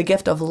all, the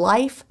gift of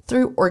life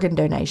through organ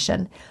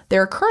donation.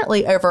 There are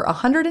currently over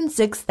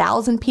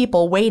 106,000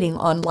 people waiting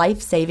on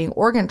life-saving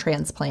organ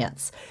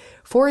transplants.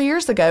 4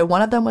 years ago,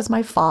 one of them was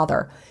my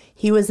father.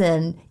 He was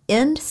in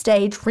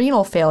end-stage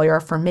renal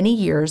failure for many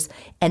years,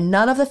 and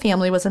none of the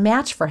family was a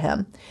match for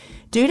him.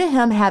 Due to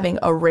him having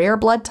a rare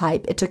blood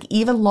type, it took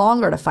even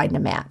longer to find a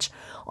match.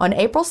 On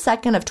April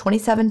 2nd of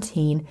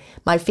 2017,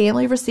 my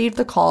family received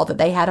the call that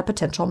they had a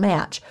potential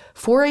match.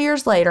 4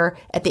 years later,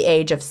 at the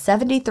age of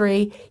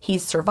 73,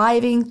 he's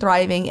surviving,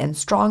 thriving, and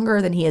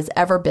stronger than he has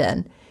ever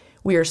been.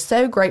 We are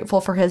so grateful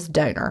for his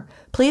donor.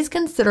 Please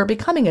consider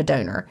becoming a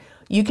donor.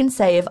 You can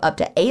save up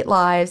to 8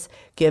 lives,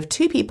 give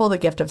 2 people the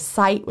gift of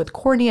sight with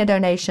cornea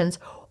donations,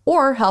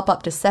 or help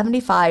up to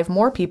 75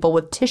 more people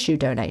with tissue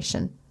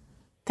donation.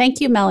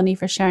 Thank you, Melanie,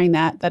 for sharing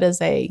that. That is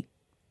a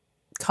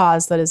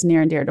cause that is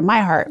near and dear to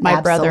my heart. My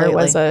Absolutely. brother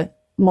was a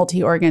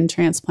multi-organ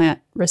transplant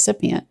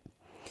recipient.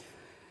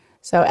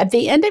 So at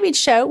the end of each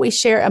show, we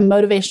share a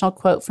motivational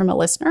quote from a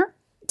listener.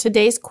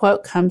 Today's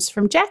quote comes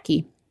from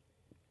Jackie.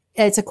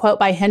 It's a quote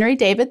by Henry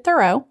David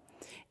Thoreau.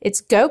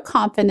 It's go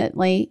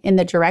confidently in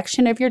the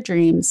direction of your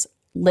dreams.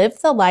 Live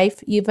the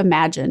life you've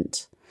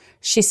imagined.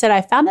 She said, I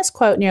found this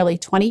quote nearly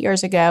 20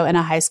 years ago in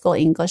a high school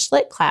English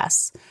lit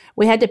class.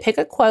 We had to pick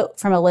a quote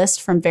from a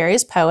list from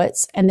various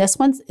poets, and this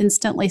one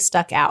instantly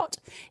stuck out.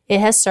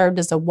 It has served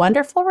as a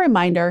wonderful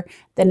reminder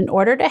that in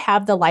order to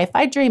have the life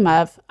I dream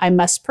of, I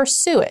must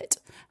pursue it.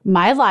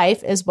 My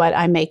life is what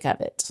I make of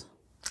it.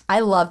 I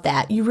love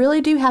that. You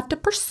really do have to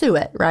pursue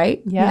it,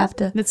 right? Yeah. You have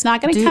to. It's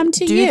not going to come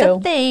to you. Do the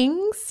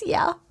things.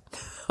 Yeah.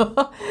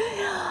 All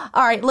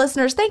right,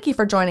 listeners, thank you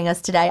for joining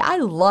us today. I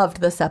loved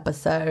this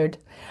episode.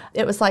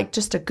 It was like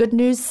just a good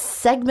news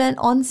segment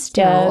on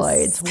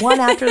steroids, yes.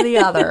 One after the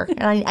other.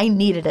 And I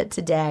needed it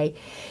today.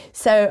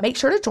 So make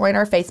sure to join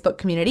our Facebook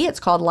community. It's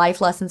called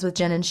Life Lessons with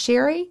Jen and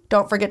Sherry.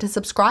 Don't forget to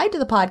subscribe to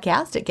the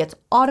podcast. It gets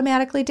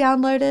automatically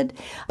downloaded.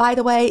 By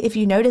the way, if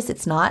you notice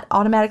it's not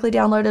automatically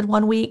downloaded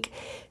one week,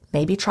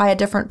 maybe try a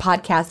different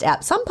podcast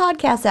app. Some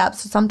podcast apps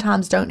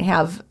sometimes don't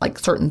have like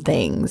certain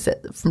things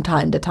from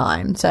time to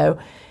time. So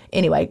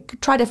anyway,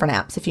 try different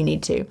apps if you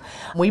need to.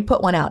 We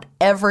put one out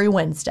every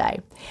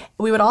Wednesday.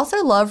 We would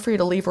also love for you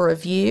to leave a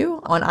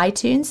review on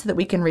iTunes so that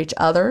we can reach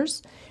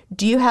others.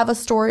 Do you have a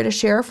story to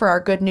share for our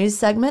good news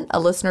segment, a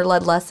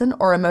listener-led lesson,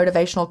 or a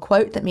motivational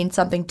quote that means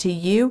something to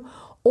you?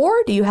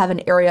 Or do you have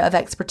an area of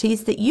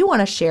expertise that you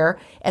want to share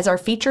as our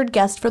featured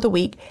guest for the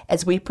week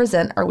as we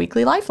present our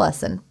weekly life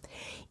lesson?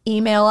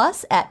 Email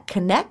us at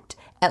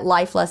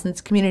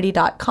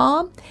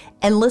connect@lifelessonscommunity.com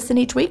and listen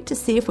each week to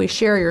see if we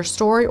share your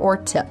story or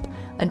tip.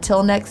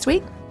 Until next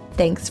week,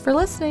 thanks for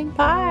listening.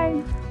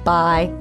 Bye. Bye.